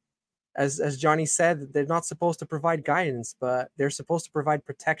that, as Johnny said, they're not supposed to provide guidance, but they're supposed to provide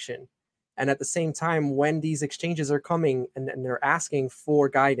protection. And at the same time, when these exchanges are coming and they're asking for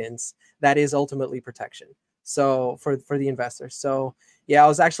guidance, that is ultimately protection. So for the investors. So yeah, I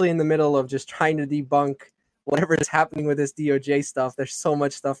was actually in the middle of just trying to debunk whatever is happening with this DOJ stuff. There's so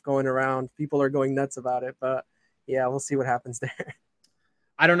much stuff going around. People are going nuts about it, but yeah, we'll see what happens there.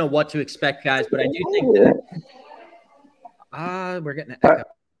 I don't know what to expect, guys, but I do think that we're getting an echo.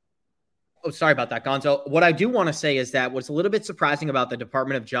 Oh, sorry about that, Gonzo. What I do want to say is that what's a little bit surprising about the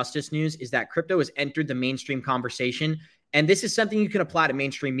Department of Justice news is that crypto has entered the mainstream conversation. And this is something you can apply to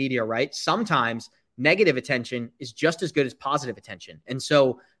mainstream media, right? Sometimes negative attention is just as good as positive attention. And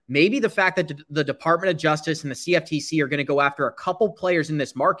so maybe the fact that the Department of Justice and the CFTC are going to go after a couple players in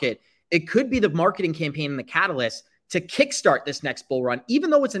this market, it could be the marketing campaign and the catalyst to kickstart this next bull run,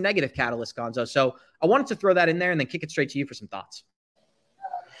 even though it's a negative catalyst, Gonzo. So I wanted to throw that in there and then kick it straight to you for some thoughts.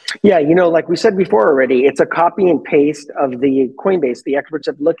 Yeah, like we said before already, it's a copy and paste of the Coinbase. The experts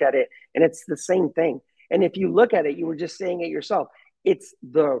have looked at it, and it's the same thing. And if you look at it, you were just saying it yourself, it's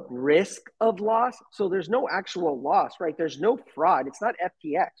the risk of loss. So there's no actual loss, right? There's no fraud. It's not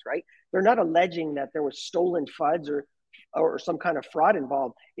FTX, right? They're not alleging that there was stolen funds or some kind of fraud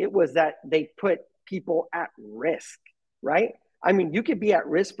involved. It was that they put people at risk, right? I mean, you could be at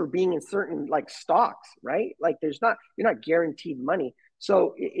risk for being in certain stocks, right? You're not guaranteed money.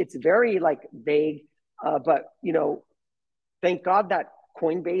 So it's very vague, but thank God that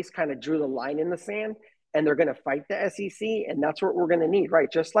Coinbase kind of drew the line in the sand, and they're going to fight the SEC, and that's what we're going to need,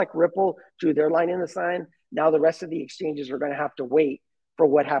 right? Just like Ripple drew their line in the sand, now the rest of the exchanges are going to have to wait for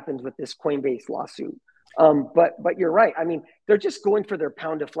what happens with this Coinbase lawsuit. But you're right. I mean, they're just going for their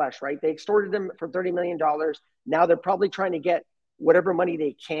pound of flesh, right? They extorted them for $30 million. Now they're probably trying to get whatever money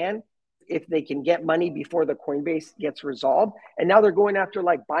they can, if they can get money before the Coinbase gets resolved. And now they're going after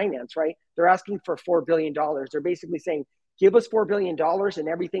Binance, right? They're asking for $4 billion. They're basically saying, give us $4 billion and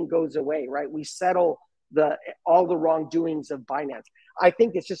everything goes away, right? We settle all the wrongdoings of Binance. I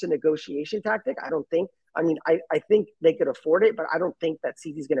think it's just a negotiation tactic. I think they could afford it, but I don't think that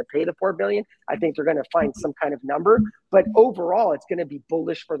CZ is going to pay the $4 billion. I think they're going to find some kind of number, but overall it's going to be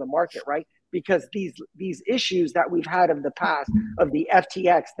bullish for the market, right? because these issues that we've had of the past of the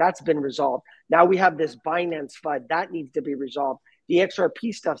FTX, that's been resolved. Now we have this Binance FUD that needs to be resolved. The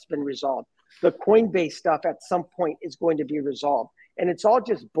XRP stuff's been resolved. The Coinbase stuff at some point is going to be resolved. And it's all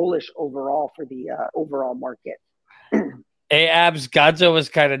just bullish overall for the overall market. Hey, Abs, Gonzo was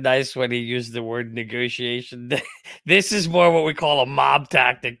kind of nice when he used the word negotiation. This is more what we call a mob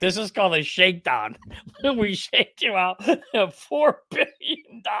tactic. This is called a shakedown. We shake you out $4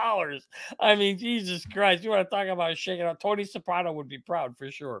 billion. I mean, Jesus Christ. You want to talk about shaking out? Tony Soprano would be proud for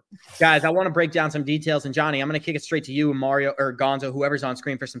sure. Guys, I want to break down some details. And Johnny, I'm going to kick it straight to you, Mario, or Gonzo, whoever's on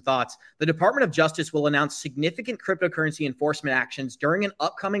screen for some thoughts. The Department of Justice will announce significant cryptocurrency enforcement actions during an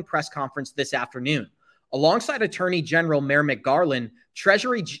upcoming press conference this afternoon. Alongside Attorney General Merrick Garland,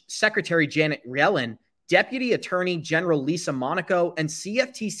 Treasury Secretary Janet Yellen, Deputy Attorney General Lisa Monaco, and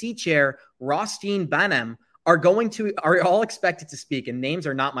CFTC Chair Rothstein Banem are all expected to speak, and names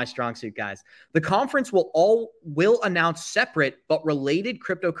are not my strong suit, guys. The conference will announce separate but related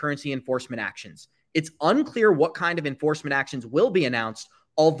cryptocurrency enforcement actions. It's unclear what kind of enforcement actions will be announced,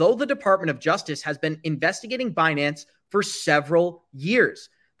 although the Department of Justice has been investigating Binance for several years.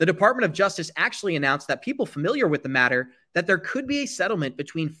 The Department of Justice actually announced that people familiar with the matter that there could be a settlement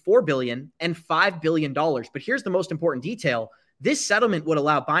between $4 billion and $5 billion. But here's the most important detail. This settlement would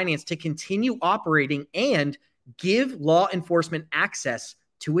allow Binance to continue operating and give law enforcement access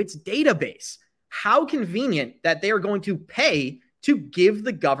to its database. How convenient that they are going to pay to give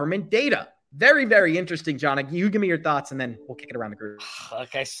the government data. Very, very interesting, John. You give me your thoughts, and then we'll kick it around the group.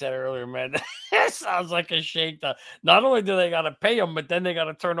 Like I said earlier, man, that sounds like a shakedown. Not only do they got to pay them, but then they got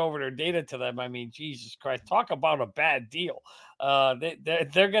to turn over their data to them. I mean, Jesus Christ, talk about a bad deal.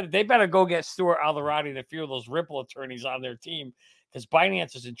 They better go get Stuart Alderati and a few of those Ripple attorneys on their team, because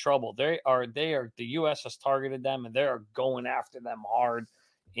Binance is in trouble. They are. The U.S. has targeted them, and they are going after them hard.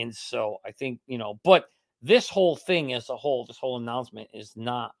 And so I think, but this whole thing as a whole, this whole announcement is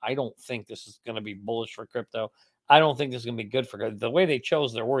not, I don't think this is going to be bullish for crypto. I don't think this is going to be good for crypto. The way they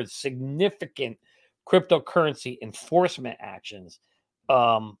chose their words, significant cryptocurrency enforcement actions,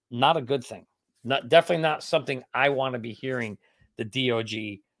 not a good thing. Definitely not something I want to be hearing the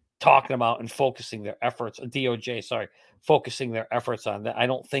DOJ talking about and focusing their efforts, focusing their efforts on that. I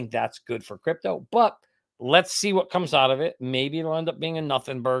don't think that's good for crypto, but let's see what comes out of it. Maybe it'll end up being a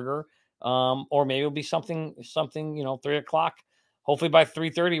nothing burger. Or maybe it'll be something, 3:00. Hopefully by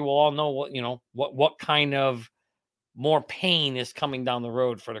 3:30, we'll all know what kind of more pain is coming down the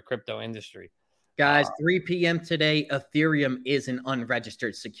road for the crypto industry. Guys, 3 p.m. today, Ethereum is an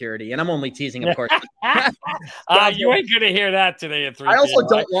unregistered security. And I'm only teasing, of course. You ain't going to hear that today at 3 p.m. I also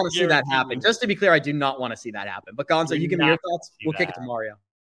don't want to see that happen. Just to be clear, I do not want to see that happen. But Gonzo, you give me your thoughts. We'll kick it to Mario.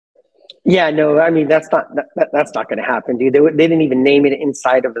 Yeah, no, I mean that's not going to happen, dude. They didn't even name it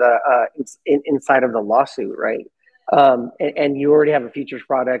inside of the lawsuit, right? And you already have a futures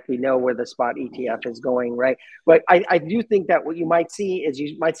product. We know where the spot ETF is going, right? But I do think that what you might see is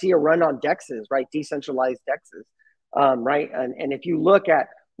a run on DEXs, right? Decentralized DEXs, right? And if you look at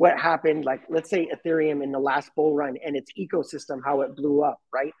what happened, like let's say Ethereum in the last bull run and its ecosystem, how it blew up,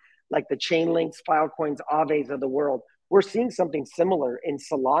 right? Like the Chainlinks, Filecoins, Aves of the world. We're seeing something similar in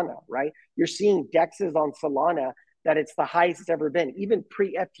Solana, right? You're seeing DEXs on Solana that it's the highest it's ever been, even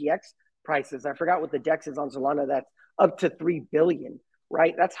pre-FTX prices. I forgot what the DEX is on Solana. That's up to 3 billion,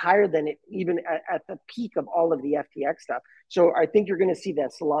 right? That's higher than it even at the peak of all of the FTX stuff. So I think you're going to see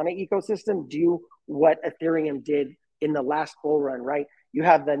that Solana ecosystem do what Ethereum did in the last bull run, right? You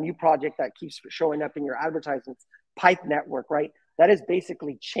have the new project that keeps showing up in your advertisements, Pipe Network, right? That is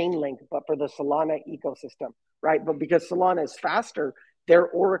basically Chainlink, but for the Solana ecosystem, right? But because Solana is faster, their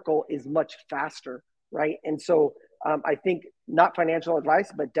Oracle is much faster, right? And so I think not financial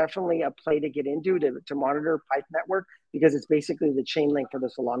advice, but definitely a play to get into to monitor Pipe Network, because it's basically the Chainlink for the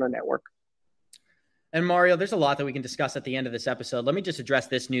Solana network. And Mario, there's a lot that we can discuss at the end of this episode. Let me just address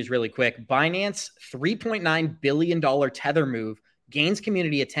this news really quick. Binance $3.9 billion Tether move gains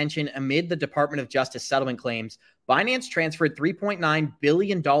community attention amid the Department of Justice settlement claims. Binance transferred $3.9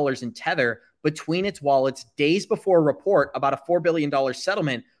 billion in Tether between its wallets days before a report about a $4 billion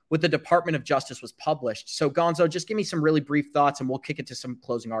settlement with the Department of Justice was published. So Gonzo, just give me some really brief thoughts and we'll kick it to some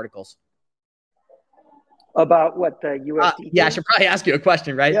closing articles. About what the USD? Yeah, I should probably ask you a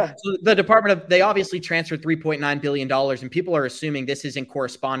question, right? Yeah. So the they obviously transferred $3.9 billion, and people are assuming this is in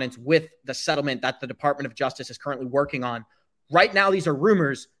correspondence with the settlement that the Department of Justice is currently working on. Right now, these are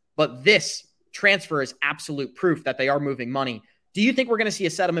rumors, but this transfer is absolute proof that they are moving money. Do you think we're going to see a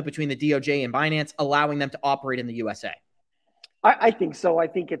settlement between the DOJ and Binance, allowing them to operate in the USA? I think so. I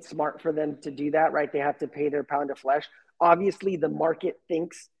think it's smart for them to do that, right? They have to pay their pound of flesh. Obviously, the market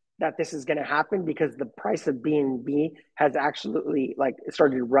thinks that this is going to happen because the price of BNB has actually like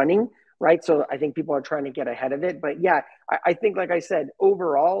started running, right? So I think people are trying to get ahead of it. But yeah, I think, like I said,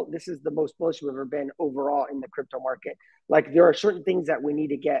 overall, this is the most bullish we've ever been overall in the crypto market. Like there are certain things that we need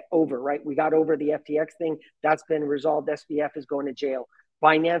to get over, right? We got over the FTX thing. That's been resolved. SBF is going to jail.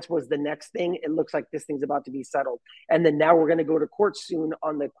 Binance was the next thing. It looks like this thing's about to be settled. And then now we're going to go to court soon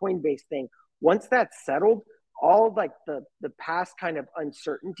on the Coinbase thing. Once that's settled, all like the past kind of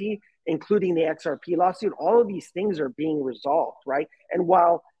uncertainty, including the XRP lawsuit, all of these things are being resolved, right? And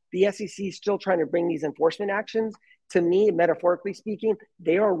while the SEC is still trying to bring these enforcement actions, to me, metaphorically speaking,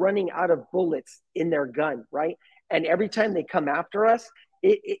 they are running out of bullets in their gun, right? And every time they come after us,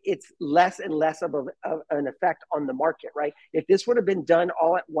 it's less and less of an effect on the market, right? If this would have been done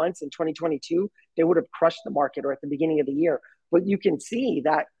all at once in 2022, they would have crushed the market or at the beginning of the year. But you can see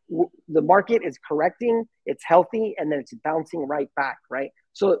that the market is correcting, it's healthy, and then it's bouncing right back, right?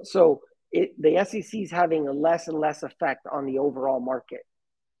 So the SEC is having a less and less effect on the overall market.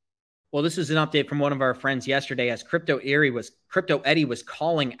 Well, this is an update from one of our friends yesterday as Crypto Eddie was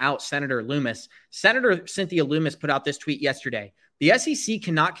calling out Senator Loomis. Senator Cynthia Loomis put out this tweet yesterday. The SEC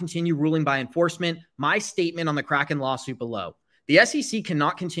cannot continue ruling by enforcement. My statement on the Kraken lawsuit below. The SEC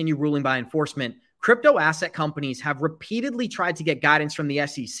cannot continue ruling by enforcement. Crypto asset companies have repeatedly tried to get guidance from the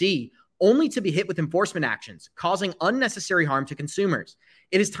SEC only to be hit with enforcement actions, causing unnecessary harm to consumers.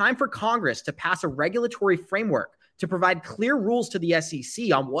 It is time for Congress to pass a regulatory framework to provide clear rules to the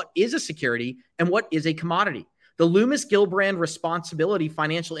SEC on what is a security and what is a commodity. The Loomis-Gillibrand Responsibility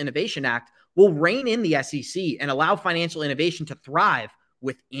Financial Innovation Act will rein in the SEC and allow financial innovation to thrive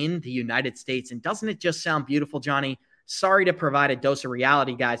within the United States. And doesn't it just sound beautiful, Johnny? Sorry to provide a dose of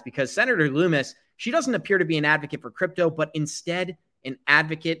reality, guys, because Senator Loomis, she doesn't appear to be an advocate for crypto, but instead an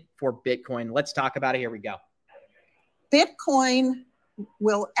advocate for Bitcoin. Let's talk about it. Here we go. Bitcoin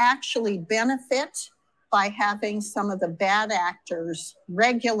will actually benefit by having some of the bad actors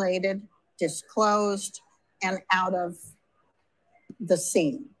regulated, disclosed, and out of the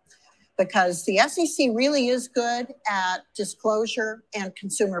scene. Because the SEC really is good at disclosure and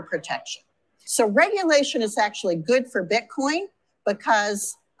consumer protection. So regulation is actually good for Bitcoin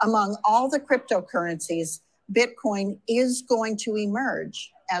because among all the cryptocurrencies, Bitcoin is going to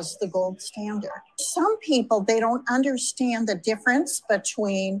emerge as the gold standard. Some people, they don't understand the difference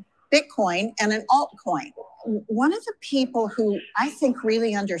between Bitcoin and an altcoin. One of the people who I think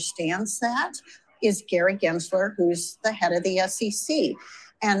really understands that is Gary Gensler, who's the head of the SEC.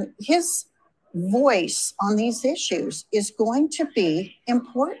 And his voice on these issues is going to be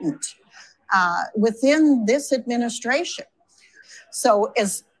important within this administration. So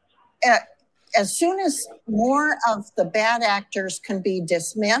as soon as more of the bad actors can be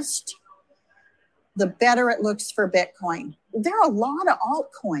dismissed, the better it looks for Bitcoin. There are a lot of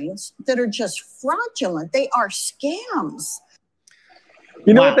altcoins that are just fraudulent. They are scams.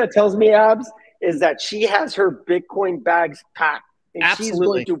 You know what that tells me, Abs? Is that she has her Bitcoin bags packed. And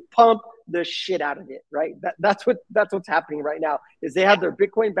Absolutely. She's going to pump the shit out of it, right? That's what's happening right now. Is they have their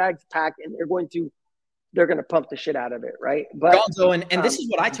Bitcoin bags packed and they're going to pump the shit out of it, right? But Gonzo, and this is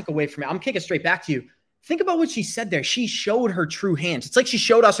what I took away from it. I'm kicking straight back to you. Think about what she said there. She showed her true hands. It's like she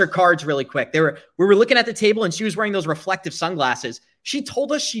showed us her cards really quick. We were looking at the table and she was wearing those reflective sunglasses. She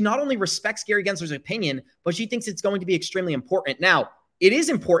told us she not only respects Gary Gensler's opinion, but she thinks it's going to be extremely important. Now, it is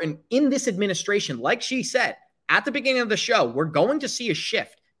important in this administration. Like she said at the beginning of the show, we're going to see a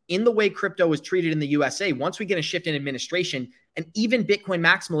shift in the way crypto is treated in the USA once we get a shift in administration. And even Bitcoin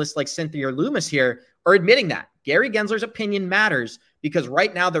maximalists like Cynthia Loomis here are admitting that. Gary Gensler's opinion matters because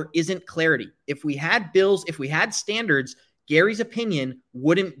right now there isn't clarity. If we had bills, if we had standards, Gary's opinion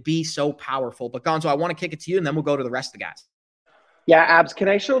wouldn't be so powerful. But Gonzo, I want to kick it to you and then we'll go to the rest of the guys. Yeah, Abs, can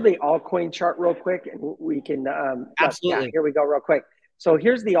I show the altcoin chart real quick? And we can Absolutely. Yeah, here we go real quick. So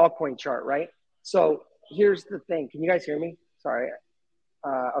here's the altcoin chart, right? So here's the thing. Can you guys hear me? Sorry.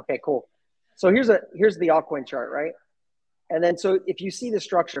 Okay, cool. So here's the altcoin chart, right? And then so if you see the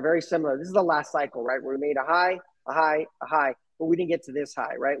structure, very similar. This is the last cycle, right? Where we made a high, but we didn't get to this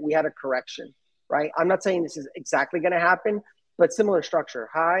high, right? We had a correction, right? I'm not saying this is exactly going to happen, but similar structure.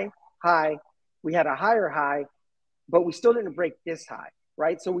 High, we had a higher high, but we still didn't break this high,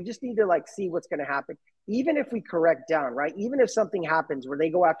 right? So we just need to like see what's going to happen. Even if we correct down, right? Even if something happens where they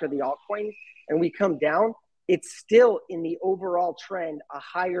go after the altcoin and we come down, it's still in the overall trend, a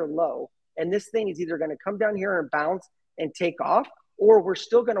higher low. And this thing is either going to come down here and bounce and take off, or we're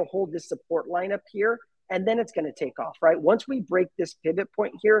still going to hold this support line up here and then it's going to take off, right? Once we break this pivot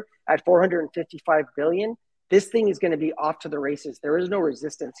point here at 455 billion, this thing is going to be off to the races. There is no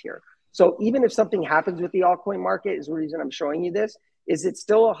resistance here. So even if something happens with the altcoin market, is the reason I'm showing you this, is it's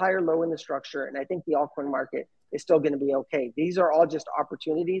still a higher low in the structure. And I think the altcoin market is still going to be okay. These are all just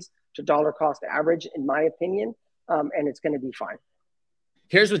opportunities to dollar cost average, in my opinion, and it's going to be fine.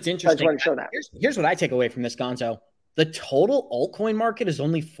 Here's what's interesting. I just want to show that. Here's what I take away from this, Gonzo. The total altcoin market is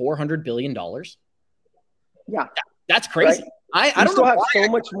only $400 billion. Yeah. That's crazy. Right? I don't still know have so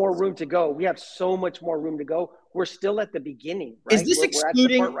much more room to go. We have so much more room to go. We're still at the beginning. Right? Is this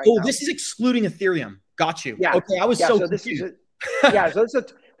excluding? This is excluding Ethereum. Got you. Yeah. Okay. I was so confused. So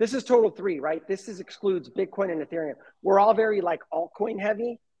this is total 3, right? This excludes Bitcoin and Ethereum. We're all very like altcoin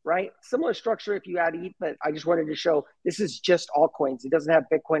heavy, right? Similar structure if you add ETH, but I just wanted to show this is just altcoins. It doesn't have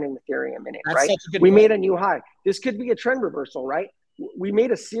Bitcoin and Ethereum in it, right? We made a new high. This could be a trend reversal, right? We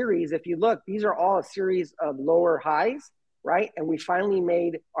made a series. If you look, these are all a series of lower highs, right? And we finally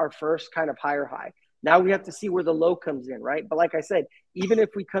made our first kind of higher high. Now we have to see where the low comes in, right? But like I said, even if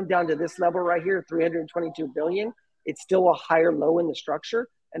we come down to this level right here, 322 billion, it's still a higher low in the structure.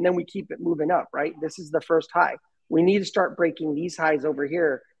 And then we keep it moving up, right? This is the first high. We need to start breaking these highs over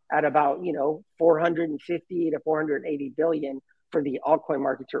here at about, 450 to 480 billion for the altcoin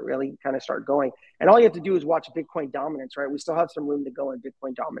market to really kind of start going. And all you have to do is watch Bitcoin dominance, right? We still have some room to go in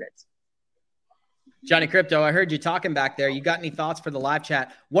Bitcoin dominance. Johnny Crypto, I heard you talking back there. You got any thoughts for the live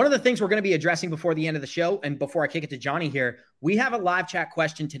chat? One of the things we're going to be addressing before the end of the show, and before I kick it to Johnny here, we have a live chat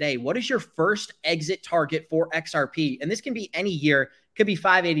question today. What is your first exit target for XRP? And this can be any year, could be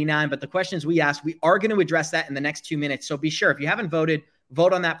 589, but the questions we asked, we are going to address that in the next 2 minutes. So be sure, if you haven't voted,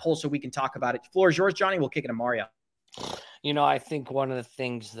 vote on that poll so we can talk about it. The floor is yours, Johnny. We'll kick it to Mario. I think one of the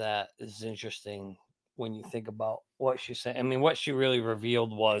things that is interesting when you think about what she said, what she really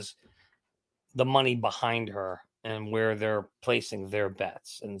revealed was the money behind her and where they're placing their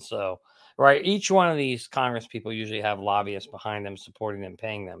bets. And so, right, each one of these Congress people usually have lobbyists behind them, supporting them,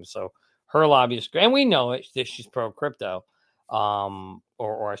 paying them. So her lobbyist, and we know it, that she's pro crypto,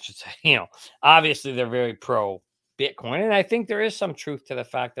 or I should say, obviously they're very pro Bitcoin. And I think there is some truth to the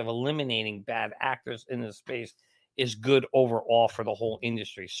fact of eliminating bad actors in the space is good overall for the whole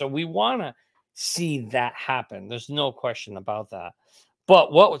industry. So we want to see that happen. There's no question about that.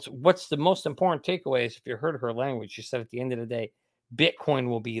 But what's the most important takeaway is, if you heard her language, she said at the end of the day, Bitcoin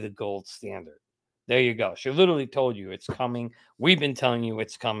will be the gold standard. There you go. She literally told you it's coming. We've been telling you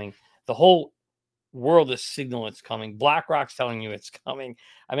it's coming. The whole world is signaling it's coming. BlackRock's telling you it's coming.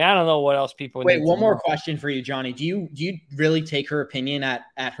 I don't know what else people Wait, one more question for you, Johnny. Do you really take her opinion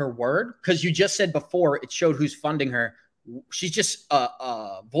at her word? Because you just said before it showed who's funding her. She's just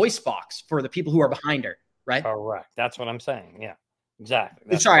a voice box for the people who are behind her, right? Correct. That's what I'm saying. Yeah.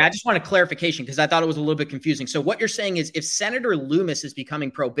 Exactly. Sorry, I just wanted clarification because I thought it was a little bit confusing. So what you're saying is, if Senator Loomis is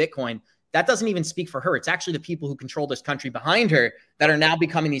becoming pro-Bitcoin, that doesn't even speak for her. It's actually the people who control this country behind her that are now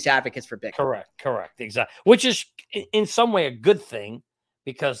becoming these advocates for Bitcoin. Correct. Exactly. Which is in some way a good thing,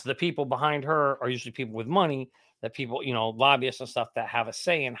 because the people behind her are usually people with money, that people, lobbyists and stuff that have a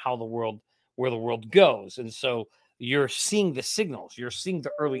say in where the world goes. And so you're seeing the signals, you're seeing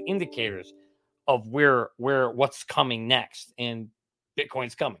the early indicators of what's coming next. And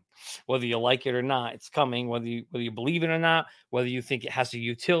Bitcoin's coming, whether you like it or not. It's coming, whether you believe it or not, whether you think it has a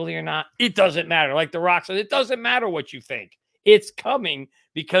utility or not. It doesn't matter. Like The Rock said, it doesn't matter what you think. It's coming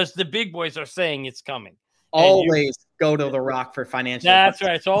because the big boys are saying it's coming. Always go to The Rock for financial. That's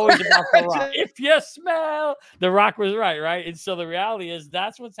right. It's always about The Rock. If you smell, The Rock was right. And so the reality is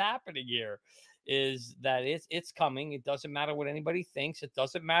that's what's happening here, is that it's coming. It doesn't matter what anybody thinks. It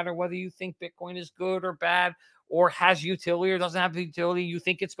doesn't matter whether you think Bitcoin is good or bad, or has utility or doesn't have the utility. You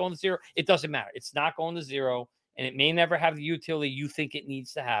think it's going to zero. It doesn't matter. It's not going to zero, and it may never have the utility you think it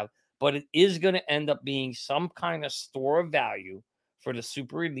needs to have, but it is going to end up being some kind of store of value for the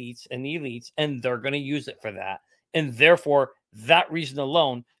super elites and the elites, and they're going to use it for that. And therefore, that reason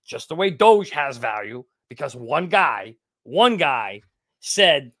alone, just the way Doge has value, because one guy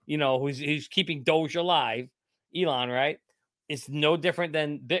said, who's keeping Doge alive, Elon, right? It's no different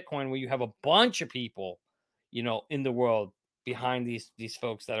than Bitcoin, where you have a bunch of people in the world behind these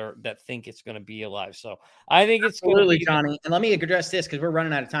folks that think it's going to be alive. So I think it's absolutely, Johnny. And let me address this because we're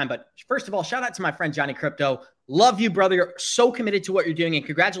running out of time. But first of all, shout out to my friend Johnny Crypto. Love you, brother. You're so committed to what you're doing, and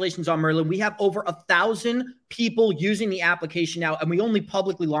congratulations on Merlin. We have over 1,000 people using the application now, and we only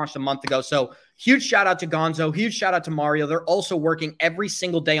publicly launched a month ago. So huge shout out to Gonzo. Huge shout out to Mario. They're also working every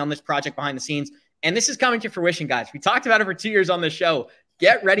single day on this project behind the scenes, and this is coming to fruition, guys. We talked about it for 2 years on the show.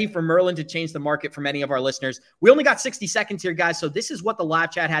 Get ready for Merlin to change the market for many of our listeners. We only got 60 seconds here, guys. So this is what the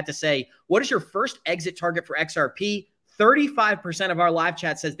live chat had to say. What is your first exit target for XRP? 35% of our live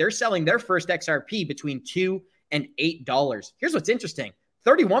chat says they're selling their first XRP between $2 and $8. Here's what's interesting.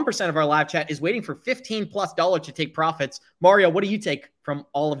 31% of our live chat is waiting for $15+ to take profits. Mario, what do you take from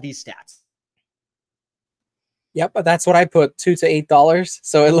all of these stats? Yep, but that's what I put, $2 to $8.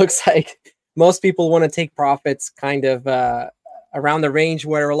 So it looks like most people want to take profits kind of around the range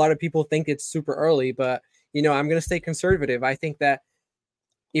where a lot of people think it's super early. But, I'm going to stay conservative. I think that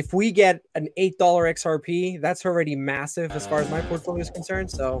if we get an $8 XRP, that's already massive as far as my portfolio is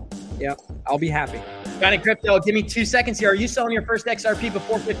concerned. So, yeah, I'll be happy. Johnny Crypto, give me 2 seconds here. Are you selling your first XRP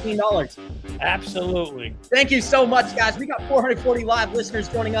before $15? Absolutely. Thank you so much, guys. We got 440 live listeners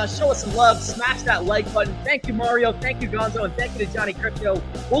joining us. Show us some love. Smash that like button. Thank you, Mario. Thank you, Gonzo. And thank you to Johnny Crypto.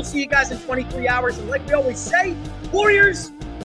 We'll see you guys in 23 hours. And like we always say, Warriors,